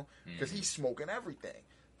right now, because he's smoking everything.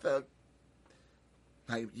 Thug,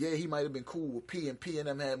 like, yeah, he might have been cool with P, and P and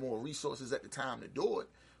them had more resources at the time to do it,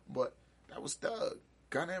 but that was Thug.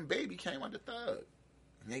 Gunna and Baby came under Thug,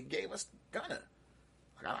 and they gave us Gunna.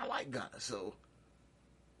 Like, I like Gunna, so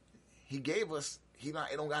he gave us. It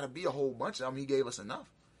don't got to be a whole bunch of them. He gave us enough.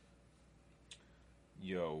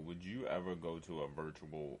 Yo, would you ever go to a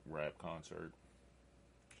virtual rap concert?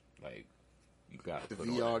 Like, you got the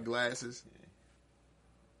VR glasses. Yeah.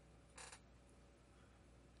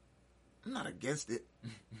 I'm not against it.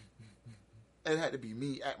 It had to be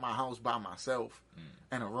me at my house by myself,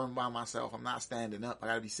 in a room by myself. I'm not standing up. I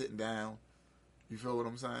got to be sitting down. You feel what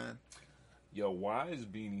I'm saying? Yo, why is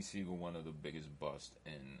Beanie Siegel one of the biggest busts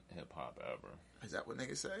in hip hop ever? Is that what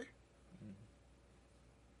niggas say?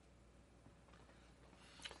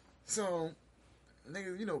 So,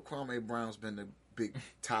 niggas, you know, Kwame Brown's been the big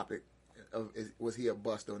topic of was he a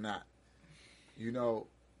bust or not? You know,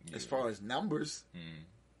 as far as numbers,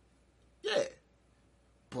 yeah.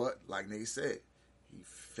 But like niggas said, he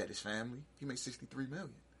fed his family. He made $63 million.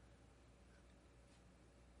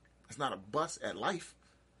 That's not a bust at life.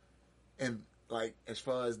 And like, as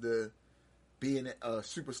far as being a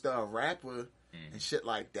superstar rapper and shit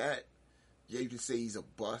like that, yeah, you can say he's a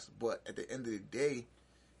bust. But at the end of the day,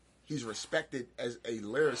 he's respected as a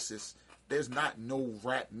lyricist. There's not no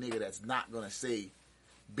rap nigga that's not gonna say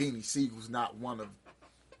Beanie Siegel's not one of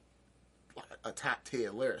a top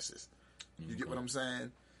tier lyricist. You get what I'm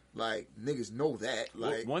saying? Like, niggas know that.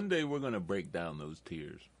 Like, one day we're gonna break down those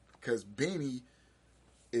tiers. Because Beanie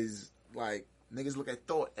is like, niggas look at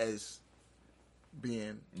Thought as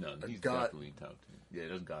being he's god. Definitely top tier. Yeah,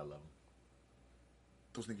 that's god level.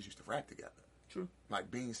 Those niggas used to rap together. True.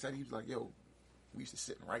 Like, Beanie said, he was like, yo, we used to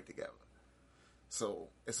sit and write together. So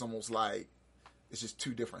it's almost like it's just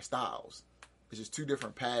two different styles. It's just two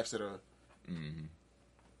different paths that are.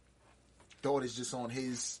 Thought is just on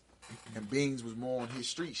his, and Beans was more on his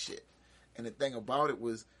street shit. And the thing about it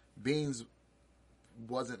was, Beans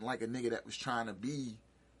wasn't like a nigga that was trying to be,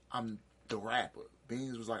 I'm the rapper.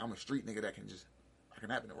 Beans was like, I'm a street nigga that I can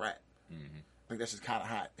happen to rap. I think that's just kind of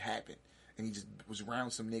how it happened. And he just was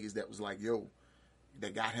around some niggas that was like, yo,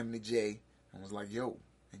 that got him to Jay, and was like, yo.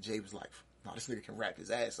 And Jay was like, no, this nigga can rap his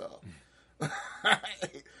ass off.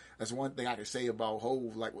 That's one thing I can say about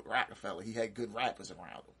Hov, like with Rockefeller. He had good rappers around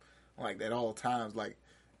him. Like, at all times, like,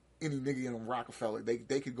 any nigga in Rockefeller, they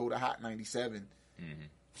could go to Hot 97.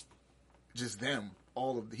 Just them.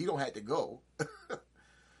 He don't have to go.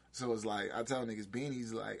 So it's like, I tell niggas,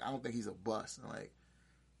 Beanie's like, I don't think he's a bust. Like,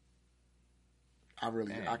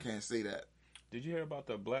 I can't say that. Did you hear about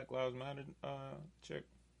the Black Lives Matter chick?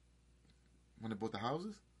 When they bought the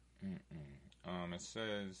houses? It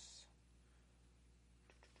says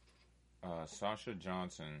Sasha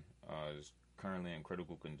Johnson is currently in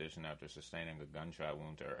critical condition after sustaining a gunshot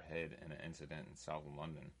wound to her head in an incident in South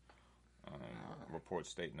London. Reports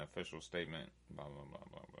state an official statement. Blah blah blah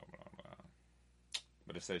blah blah blah blah.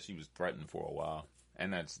 But it says she was threatened for a while,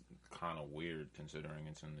 and that's kind of weird considering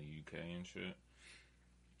it's in the UK and shit.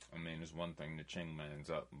 I mean, it's one thing the Ching man's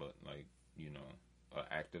up, but like, you know, an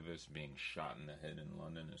activist being shot in the head in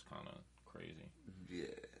London is kind of crazy. Yeah.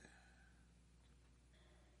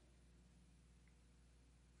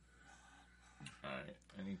 Alright,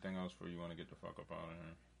 anything else for you want to get the fuck up out of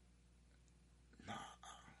here?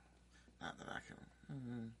 Not that I can.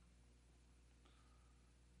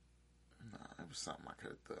 It was something I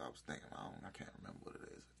could have I was thinking. I can't remember what it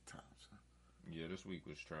is at the time. So. Yeah, this week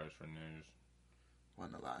was trash for news.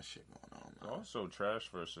 Wasn't a lot of shit going on. Man. Also trash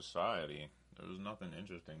for society. There was nothing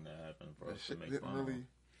interesting that happened for us to make fun of.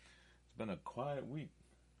 It's been a quiet week.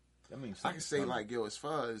 That means I can say like, yo, as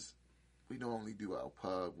far as we normally do our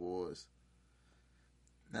pub wars.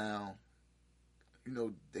 Now, you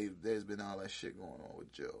know, there's been all that shit going on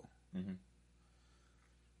with Joe. Mm-hmm.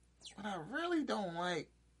 What I really don't like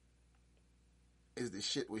is the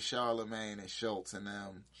shit with Charlamagne and Schultz and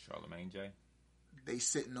them. Charlamagne J. They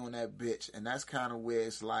sitting on that bitch, and that's kind of where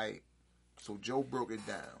it's like. So Joe broke it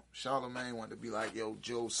down. Charlamagne wanted to be like, yo,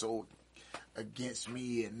 Joe's so against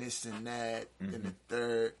me and this and that and the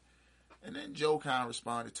third. And then Joe kind of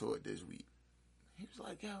responded to it this week. He was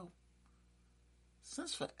like, yo,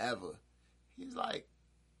 since forever, he's like,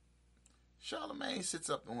 Charlamagne sits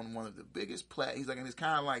up on one of the biggest platforms. He's like, and it's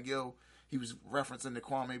kind of like, yo, he was referencing the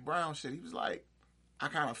Kwame Brown shit. He was like, I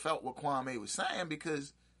kind of felt what Kwame was saying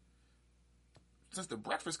because since the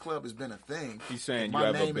Breakfast Club has been a thing. He's saying you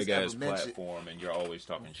have a big ass platform and you're always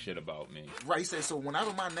talking shit about me. Right, he said, so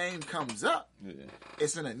whenever my name comes up,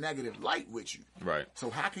 it's in a negative light with you. Right. So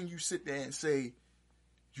how can you sit there and say,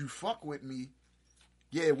 you fuck with me?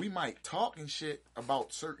 Yeah, we might talk and shit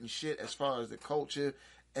about certain shit as far as the culture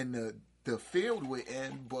and the field we're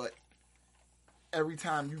in, but every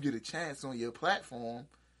time you get a chance on your platform,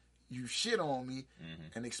 you shit on me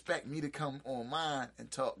and expect me to come on mine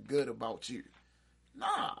and talk good about you.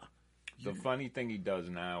 Nah. The funny thing he does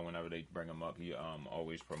now, whenever they bring him up, he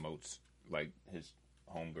always promotes like his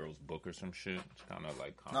homegirl's book or some shit. It's kind of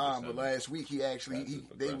like but last week he actually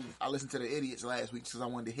I listened to the Idiots last week because I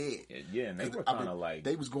wanted to hear it. Yeah, and they were kind of like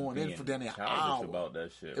they was going in for down there an hour about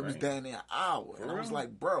that shit. It was down there an hour, and I was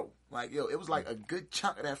like, bro, like yo, it was like a good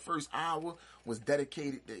chunk of that first hour was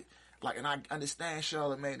dedicated to like, and I understand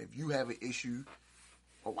Charlamagne if you have an issue.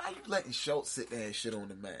 But why you letting Schultz sit there and shit on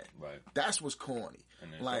the man? Right. That's what's corny.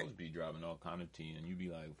 And then like, Schultz be dropping all kind of tea, and you be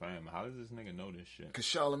like, fam, how does this nigga know this shit? Because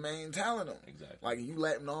Charlamagne telling him. Exactly. Like, you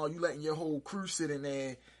letting your whole crew sit in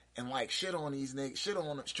there and, like, shit on these niggas,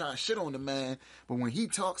 trying to shit on the man. But when he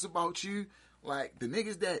talks about you, like, the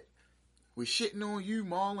niggas that was shitting on you,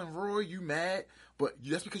 Marlon, Roy, you mad, but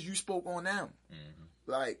that's because you spoke on them.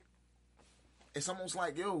 Mm-hmm. Like, it's almost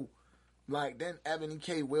like, yo, like, then Ebony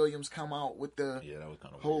K. Williams come out with the that was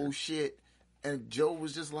kind of whole weird. shit, and Joe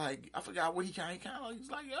was just like, I forgot what he kind of was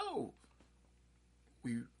like, yo,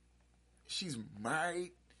 she's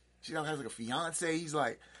married, she has like a fiance. He's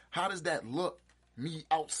like, how does that look? Me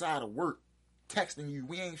outside of work, texting you,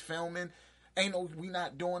 we ain't filming, we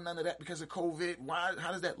not doing none of that because of COVID. Why?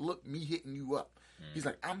 How does that look? Me hitting you up? He's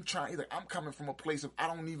like, I'm coming from a place of I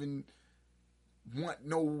don't even want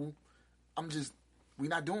no. We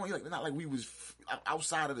not doing like not like we was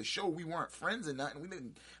outside of the show. We weren't friends or nothing. We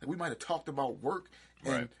didn't. Like, we might have talked about work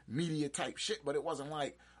and media type shit, but it wasn't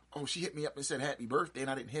like, oh, she hit me up and said happy birthday, and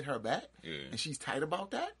I didn't hit her back. Yeah. And she's tight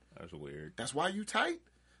about that. That's weird. That's why you tight.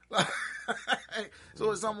 So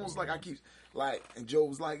it's almost like I keep like, and Joe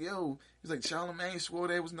was like, yo, he's like, Charlamagne swore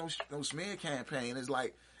there was no smear campaign. It's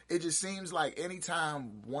like it just seems like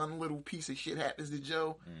anytime one little piece of shit happens to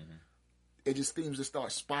Joe, it just seems to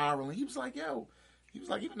start spiraling. He was like, yo. He was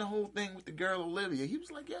like, even the whole thing with the girl Olivia, he was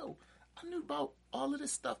like, yo, I knew about all of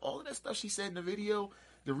this stuff, all of that stuff she said in the video.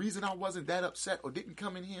 The reason I wasn't that upset or didn't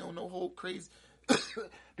come in here on no whole crazy,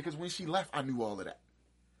 because when she left, I knew all of that.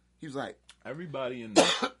 He was like, everybody knew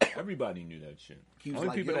that shit. He was Only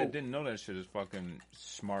like, people yo, that didn't know that shit is fucking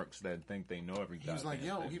smarks that think they know everything. He was like,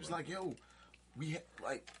 yo,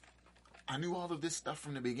 I knew all of this stuff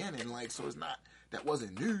from the beginning, like, so it's not, that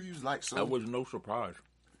wasn't new. He was like, so. That was no surprise.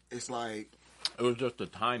 It's like. It was just the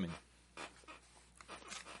timing.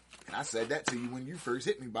 And I said that to you when you first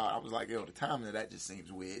hit me about it. I was like, yo, the timing of that just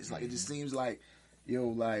seems weird. It's like, it just seems like, yo,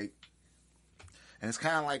 like, and it's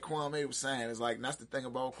kind of like Kwame was saying. It's like, and that's the thing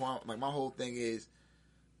about Kwame. Like, my whole thing is,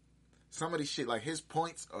 some of this shit, like, his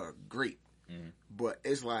points are great. But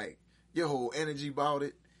it's like, your whole energy about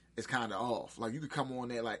it is kind of off. Like, you could come on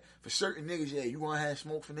there, like, for certain niggas, yeah, you want to have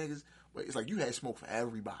smoke for niggas, but it's like you had smoke for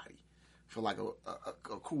everybody for, like,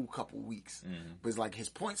 a cool couple weeks. But it's like, his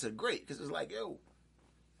points are great, because it's like, yo,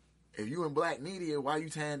 if you in black media, why you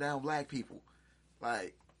tearing down black people?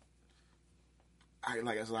 Like,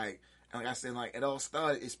 it's like, and like I said, like, it all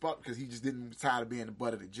started, it sparked because he just didn't tired of being the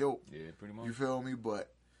butt of the joke. Yeah, pretty much. You feel me?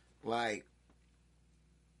 But, like,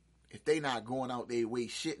 if they not going out their way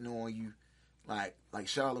shitting on you, like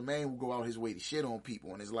Charlamagne will go out his way to shit on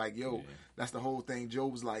people. And it's like, yo, that's the whole thing. Joe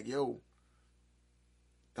was like, yo,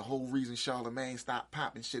 the whole reason Charlamagne stopped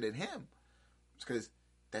popping shit at him was because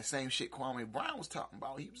that same shit Kwame Brown was talking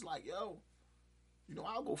about. He was like, yo, you know,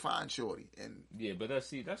 I'll go find Shorty. And yeah, but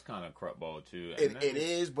that's kind of crap ball too. It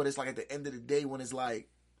is, but it's like at the end of the day when it's like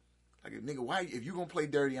nigga, why, if you gonna play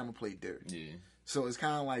dirty, I'm gonna play dirty. Yeah. So it's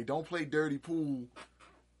kind of like, don't play dirty pool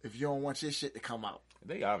if you don't want your shit to come out.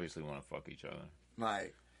 They obviously want to fuck each other.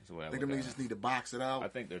 Like, That's the way I think look them at niggas it. just need to box it out. I think they're